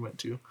tavern you went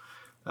to.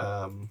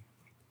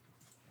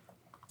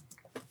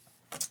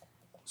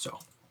 So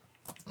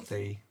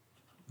they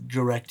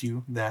direct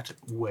you that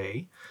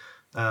way.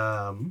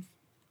 We'll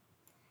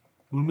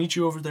meet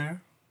you over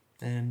there,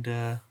 and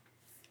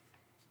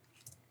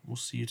we'll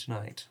see you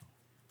tonight.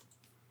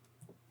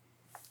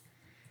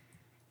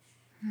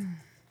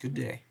 Good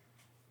day.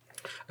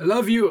 I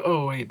love you.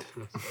 Oh, wait.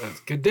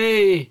 Good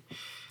day.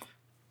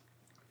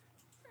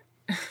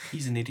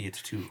 He's an idiot,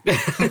 too.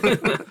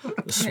 The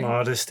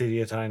smartest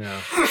idiot I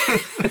know.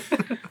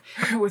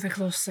 With a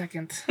close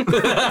second.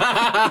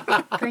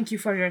 Thank you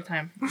for your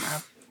time.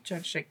 Try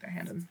to shake their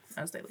hand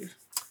as they leave.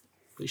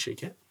 Please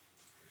shake it.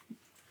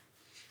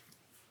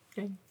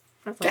 Okay.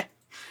 That's all.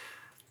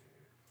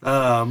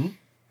 Okay.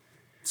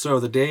 So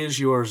the day is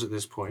yours at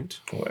this point.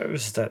 Where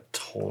is that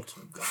turtle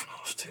gone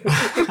off to?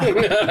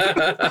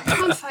 I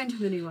can't find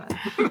him anywhere.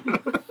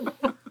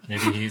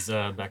 Maybe he's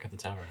back at the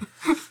tower.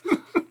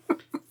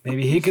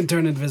 Maybe he can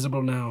turn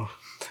invisible now.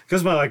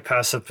 Because my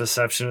passive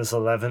perception is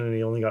 11 and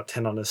he only got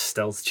 10 on his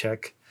stealth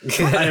check.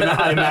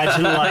 I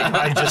imagine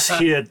I just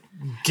hear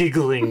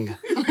giggling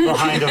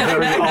behind a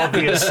very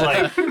obvious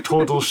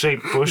turtle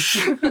shaped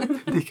bush.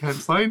 They can't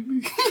find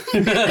me.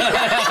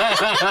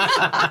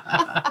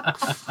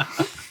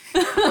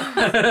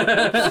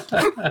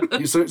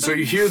 So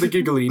you hear the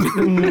giggling,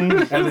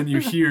 and then you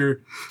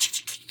hear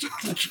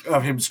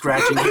of him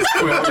scratching his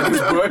quill in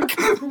his book.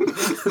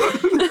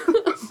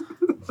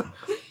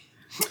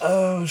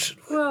 Oh,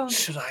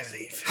 should I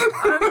leave?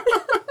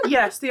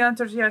 Yes, the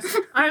answer is yes.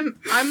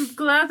 I'm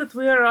glad that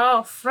we are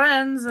all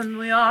friends and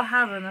we all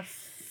have an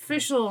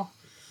official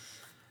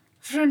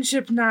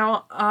friendship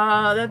now.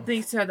 That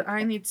being said,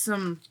 I need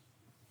some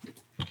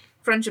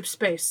friendship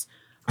space.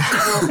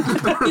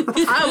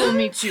 I will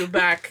meet you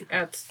back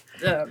at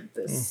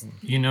this.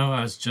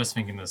 I was just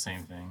thinking the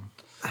same thing.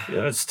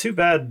 Yeah, it's too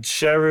bad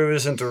Sheru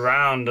isn't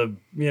around.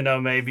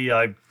 Maybe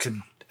I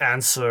could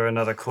answer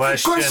another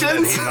question that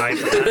Questions! he might.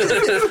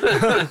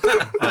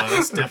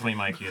 That's definitely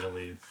my cue to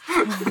leave.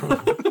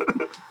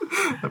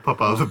 I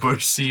pop out of the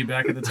bush. See you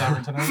back at the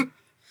tavern tonight.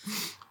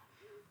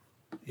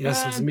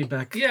 Yes, let's meet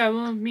back. Yeah,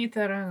 we'll meet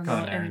there, I don't know,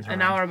 Got an errand an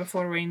around. hour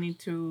before we need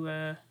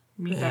to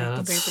meet our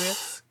compatriots.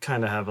 Let's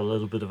kind of have a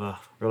little bit of a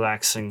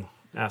relaxing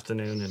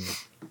afternoon and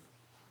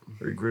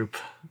regroup.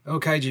 Oh,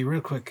 Kaiji,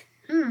 real quick.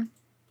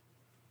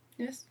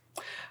 Yes.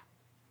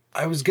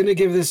 I was gonna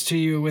give this to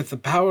you with the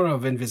power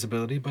of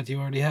invisibility, but you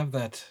already have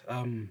that.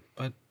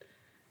 But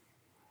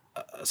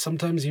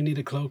sometimes you need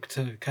a cloak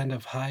to kind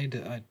of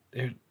hide.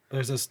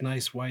 There's this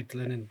nice white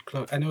linen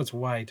cloak. I know it's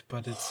white,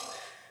 but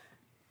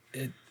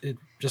it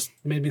just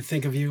made me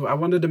think of you. I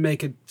wanted to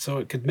make it so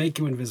it could make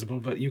you invisible,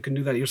 but you can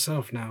do that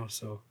yourself now.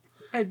 So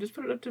I just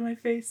put it up to my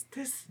face.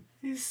 This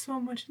is so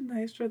much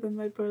nicer than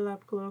my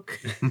burlap cloak.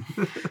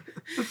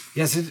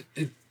 yes, it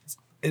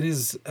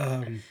is.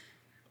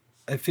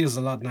 It feels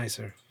a lot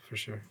nicer for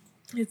sure.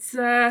 It's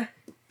the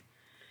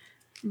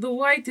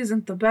white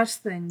isn't the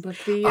best thing, but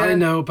the I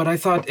know, but I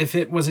thought if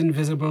it was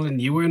invisible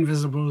and you were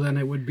invisible, then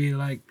it would be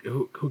like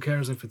who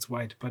cares if it's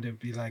white? But it'd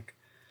be like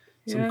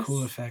some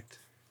cool effect.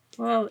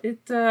 Well,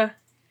 the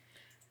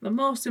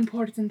most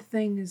important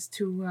thing is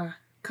to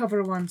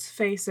cover one's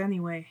face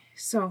anyway.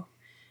 So,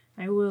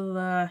 I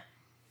will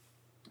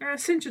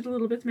cinch it a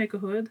little bit, make a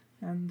hood,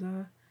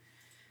 and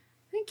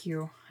thank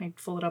you. I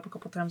fold it up a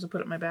couple times and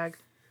put it in my bag.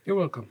 You're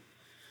welcome.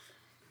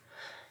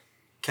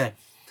 Okay.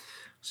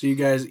 So you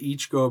guys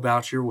each go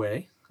about your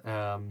way.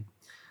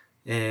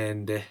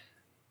 And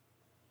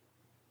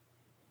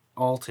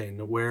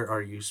Alton, where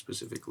are you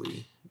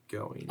specifically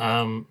going?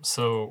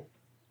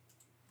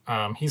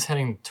 He's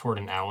heading toward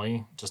an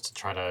alley just to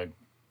try to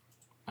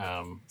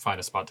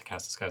find a spot to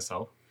cast disguise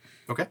self.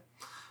 Okay.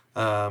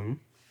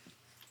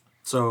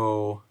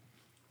 So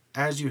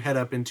as you head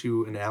up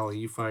into an alley,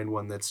 you find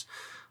one that's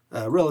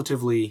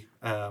relatively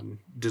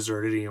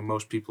deserted.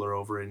 Most people are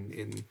over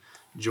in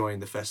enjoying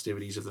the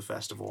festivities of the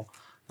festival.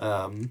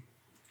 And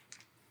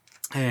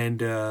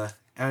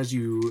as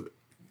you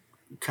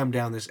come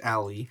down this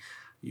alley,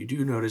 you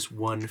do notice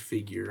one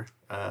figure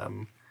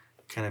kind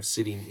of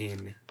sitting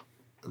in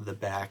the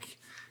back,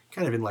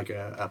 kind of in like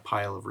a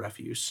pile of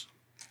refuse.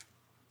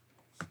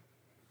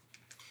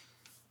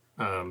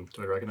 Do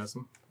I recognize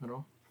him at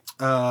all?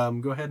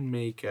 Go ahead and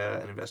make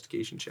an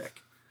investigation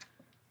check.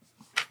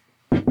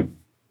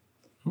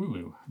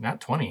 Ooh,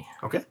 nat 20.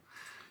 Okay.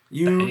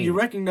 You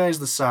recognize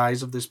the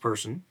size of this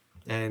person,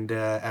 and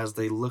as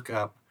they look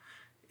up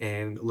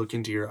and look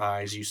into your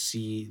eyes, you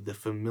see the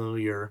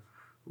familiar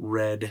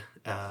red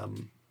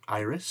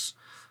iris,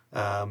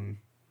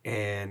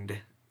 and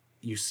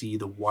you see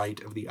the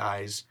white of the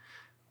eyes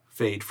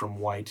fade from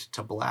white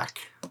to black,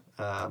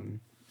 and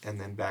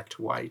then back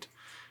to white,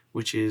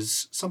 which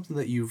is something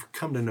that you've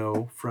come to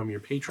know from your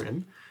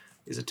patron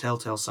is a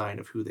telltale sign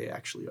of who they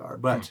actually are.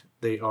 But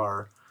they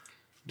are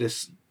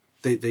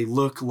they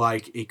look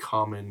like a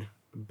common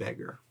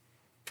beggar.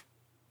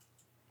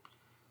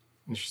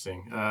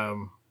 Interesting.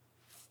 I'll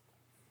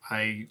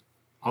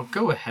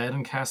go ahead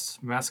and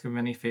cast Mask of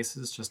Many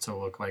Faces just to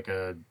look like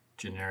a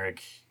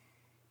generic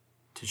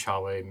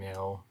T'Challa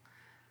male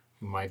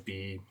who might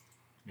be,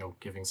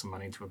 giving some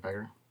money to a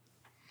beggar,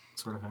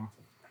 sort of thing.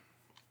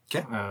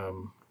 Okay.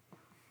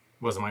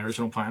 Wasn't my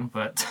original plan,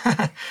 but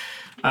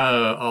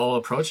I'll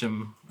approach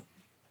him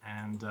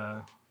and.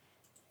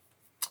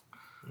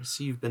 I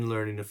see you've been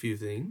learning a few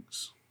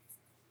things.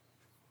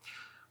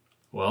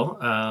 Well,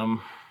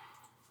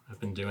 I've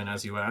been doing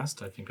as you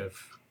asked. I think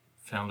I've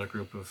found a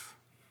group of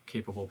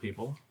capable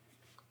people.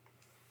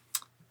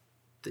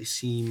 They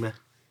seem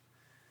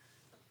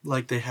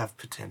like they have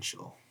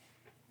potential.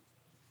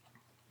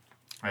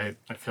 I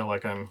feel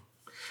like I'm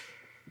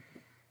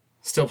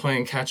still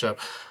playing catch up.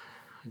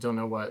 I don't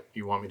know what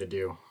you want me to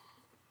do.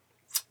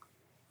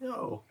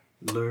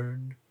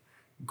 Learn,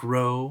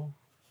 grow,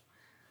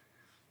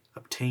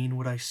 obtain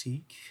what I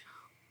seek.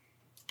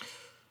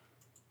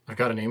 I've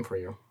got a name for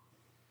you.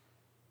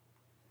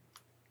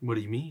 What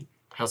do you mean?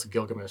 How's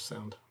Gilgamesh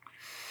sound?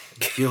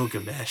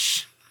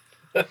 Gilgamesh.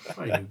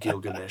 I knew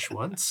Gilgamesh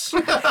once.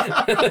 Quite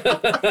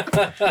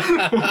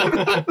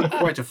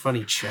a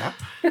funny chap.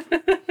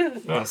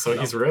 Oh, so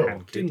he's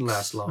real. Didn't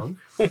last long.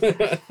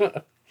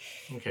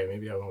 Okay,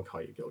 maybe I won't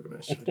call you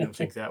Gilgamesh. I didn't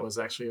think that was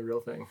actually a real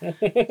thing.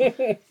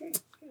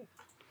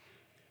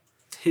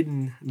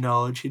 Hidden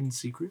knowledge, hidden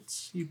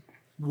secrets. You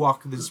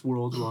walk this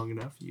world long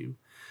enough, you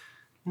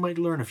might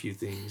learn a few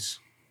things.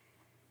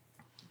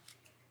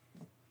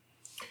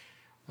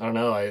 I don't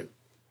know.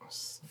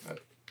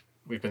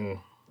 We've been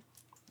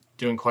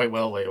doing quite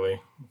well lately.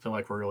 I feel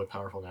like we're really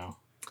powerful now.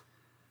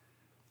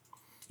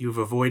 You've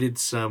avoided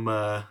some,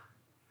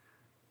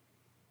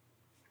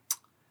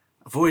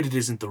 avoided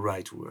isn't the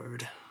right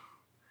word.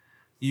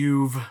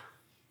 You've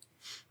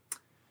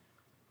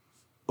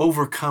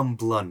overcome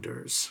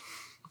blunders,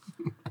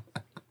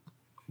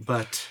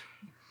 but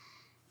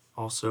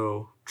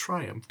also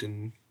triumphed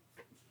in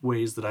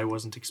ways that I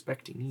wasn't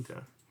expecting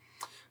either.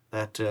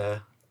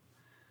 that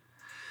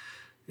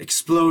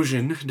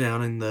explosion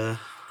down in the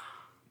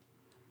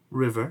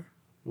river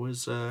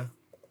was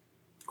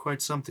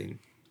quite something.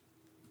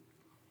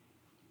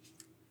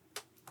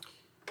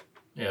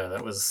 Yeah,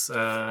 that was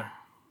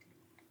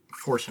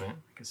fortunate,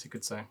 I guess you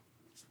could say.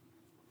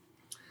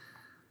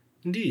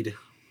 Indeed.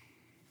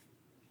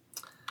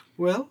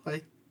 Well,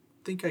 I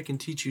think I can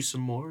teach you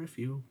some more if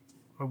you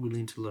are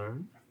willing to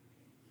learn.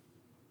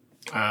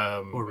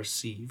 Or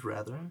receive,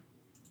 rather.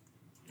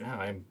 Yeah,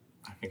 I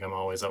think I'm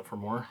always up for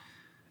more.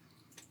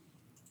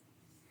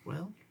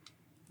 Well,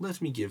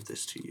 let me give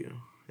this to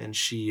you. And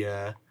he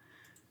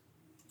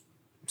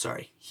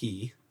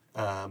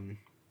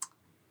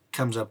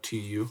comes up to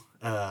you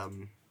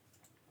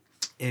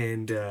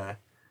and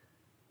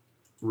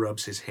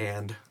rubs his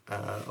hand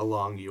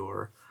along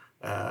your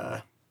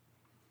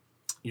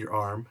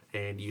arm,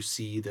 and you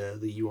see the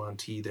Yuan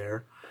Ti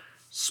there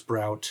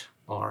sprout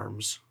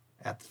arms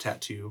at the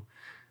tattoo,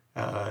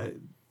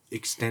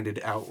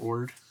 extended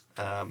outward,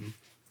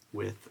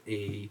 with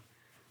a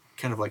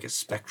kind of like a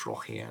spectral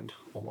hand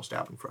almost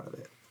out in front of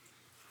it.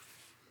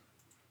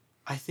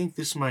 I think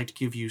this might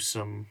give you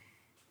some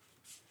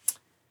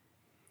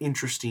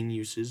interesting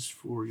uses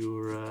for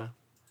your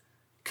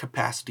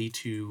capacity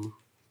to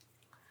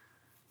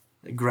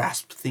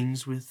grasp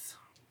things with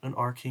an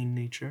arcane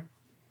nature.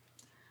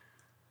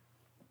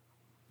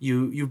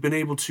 You've been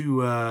able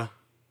to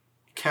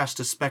cast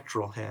a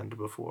spectral hand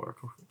before,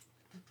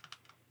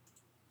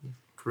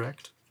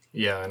 correct?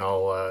 Yeah, and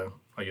I'll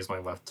use my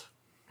left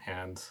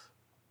hand,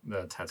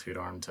 the tattooed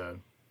arm, to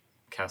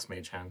cast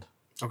Mage Hand,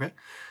 Okay.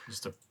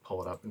 just to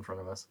pull it up in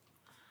front of us.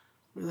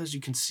 Well, as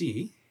you can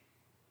see,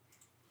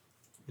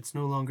 it's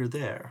no longer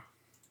there.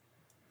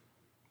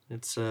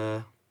 It's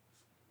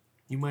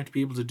you might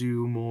be able to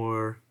do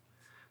more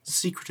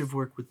secretive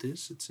work with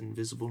this. It's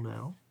invisible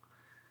now.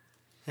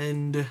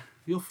 And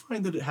you'll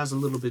find that it has a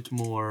little bit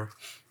more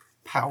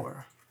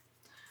power.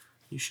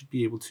 You should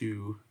be able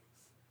to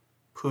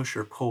push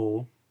or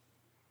pull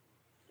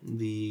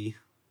the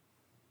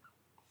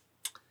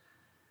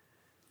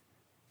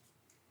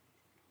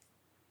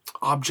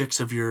objects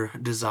of your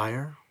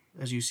desire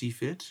as you see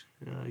fit.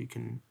 You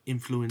can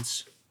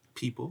influence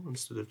people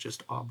instead of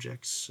just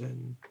objects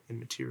and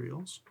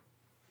materials.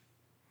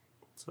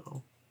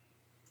 So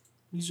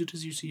use it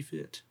as you see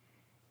fit.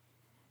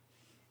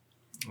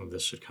 Well,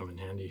 this should come in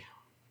handy.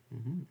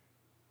 Mm-hmm.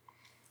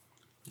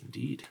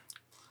 Indeed.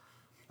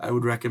 I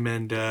would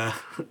recommend... I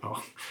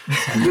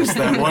missed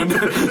that one.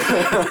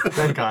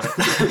 Ben got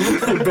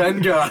it.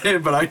 Ben got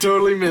it, but I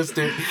totally missed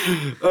it.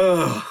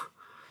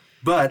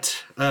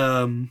 But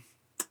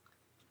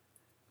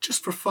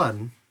just for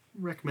fun,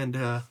 recommend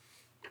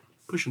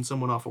pushing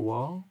someone off a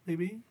wall,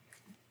 maybe.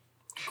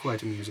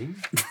 Quite amusing.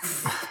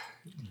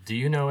 Do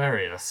you know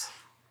Arius?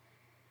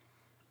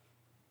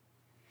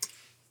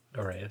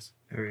 Arius.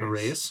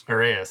 Arius?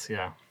 Arius,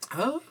 yeah.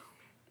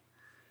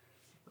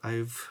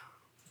 I've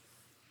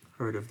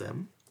heard of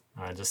them.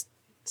 It just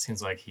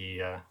seems like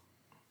he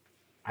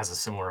has a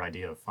similar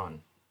idea of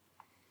fun.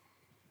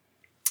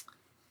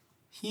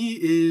 He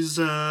is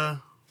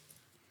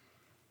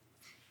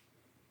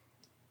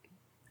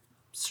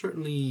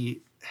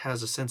certainly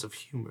has a sense of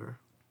humor,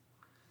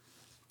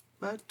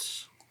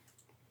 but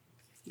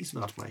he's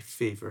not my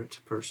favorite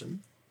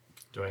person.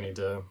 Do I need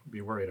to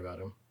be worried about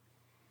him?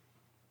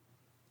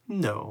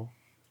 No.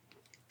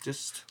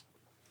 Just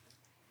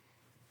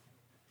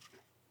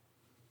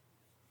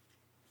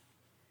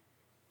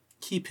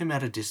keep him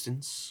at a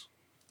distance.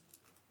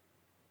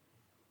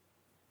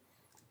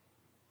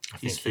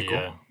 He's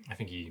fickle. I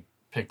think he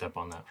picked up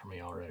on that from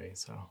me already,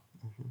 so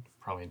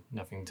probably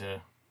nothing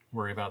to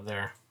worry about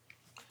there.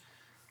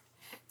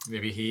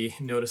 Maybe he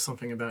noticed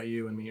something about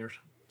you and me or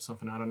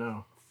something, I don't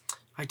know.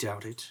 I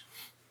doubt it.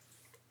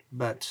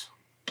 But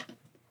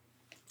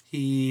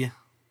he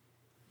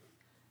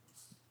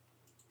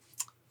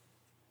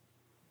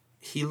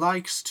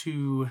likes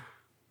to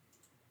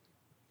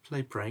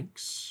play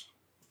pranks,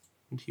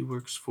 and he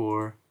works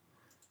for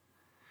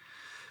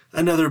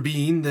another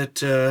being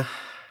that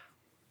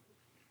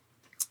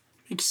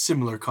makes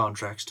similar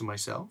contracts to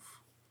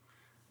myself.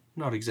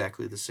 Not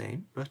exactly the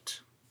same, but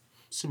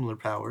similar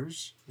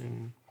powers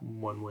in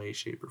one way,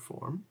 shape, or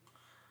form.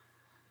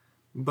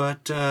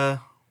 But I'll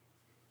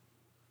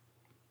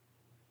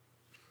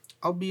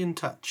be in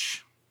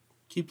touch.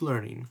 Keep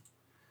learning.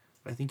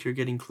 I think you're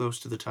getting close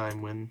to the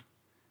time when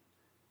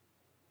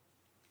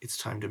it's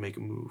time to make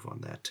a move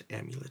on that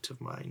amulet of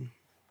mine.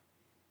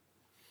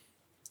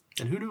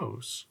 And who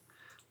knows?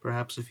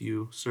 Perhaps if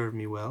you serve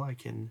me well, I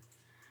can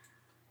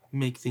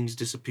make things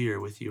disappear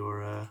with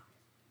your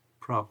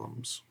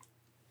problems.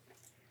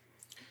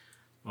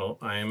 Well,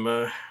 I'm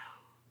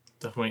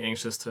definitely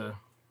anxious to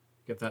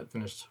get that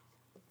finished.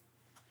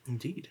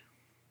 Indeed.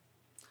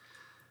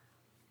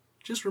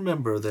 Just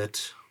remember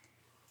that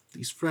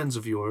these friends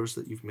of yours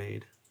that you've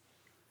made,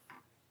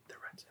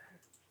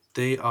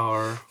 they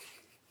are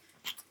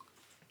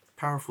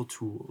powerful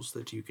tools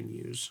that you can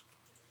use.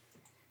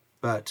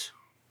 But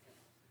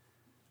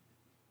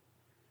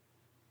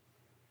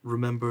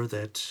remember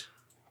that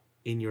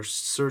in your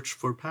search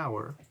for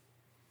power,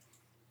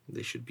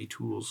 they should be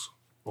tools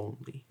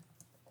only.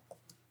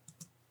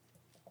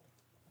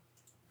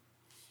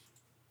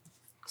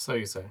 So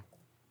you say.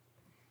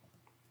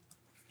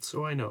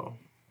 So I know.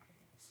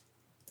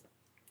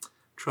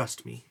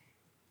 Trust me.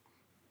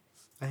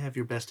 I have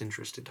your best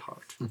interest at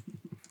heart.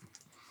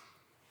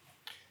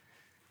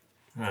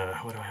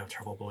 Why do I have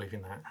trouble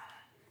believing that?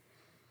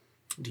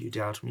 Do you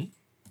doubt me?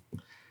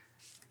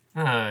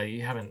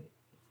 You haven't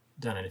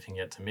done anything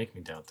yet to make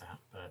me doubt that,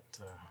 but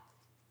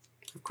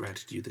I've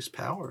granted you this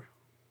power.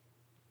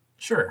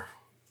 sure,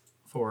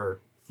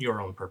 for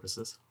your own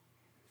purposes.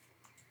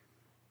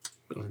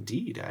 Well,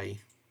 indeed, I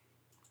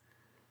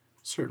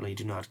certainly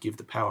do not give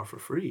the power for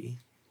free,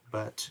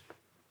 but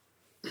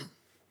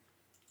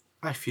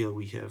I feel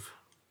we have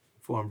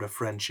formed a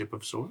friendship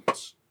of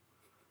sorts.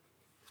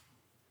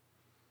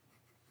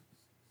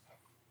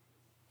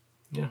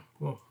 Yeah,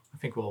 well, I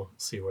think we'll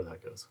see where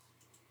that goes.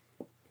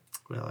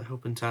 Well, I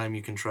hope in time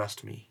you can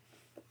trust me.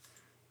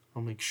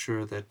 I'll make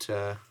sure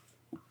that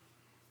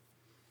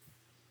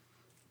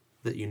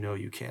that you know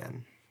you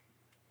can.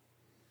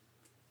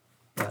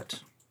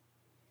 But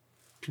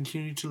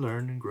continue to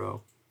learn and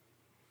grow.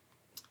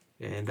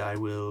 And I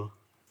will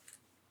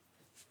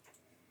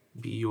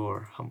be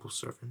your humble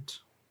servant.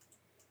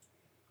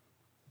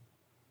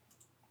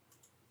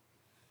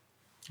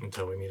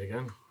 Until we meet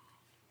again.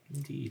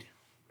 Indeed.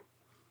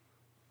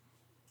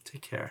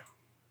 Take care.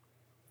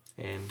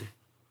 And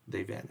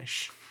they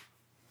vanish.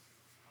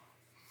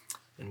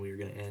 And we are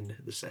going to end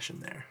the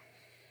session there.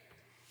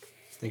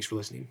 Thanks for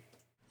listening.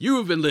 You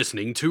have been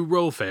listening to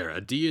Rollfair, a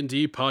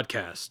D&D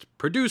podcast.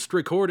 Produced,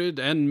 recorded,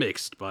 and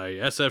mixed by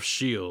SF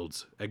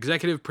Shields.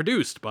 Executive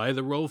produced by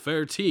the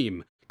Rollfair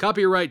team.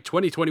 Copyright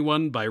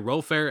 2021 by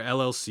Rollfair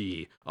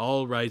LLC.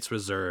 All rights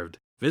reserved.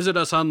 Visit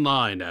us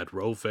online at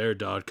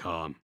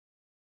rollfair.com.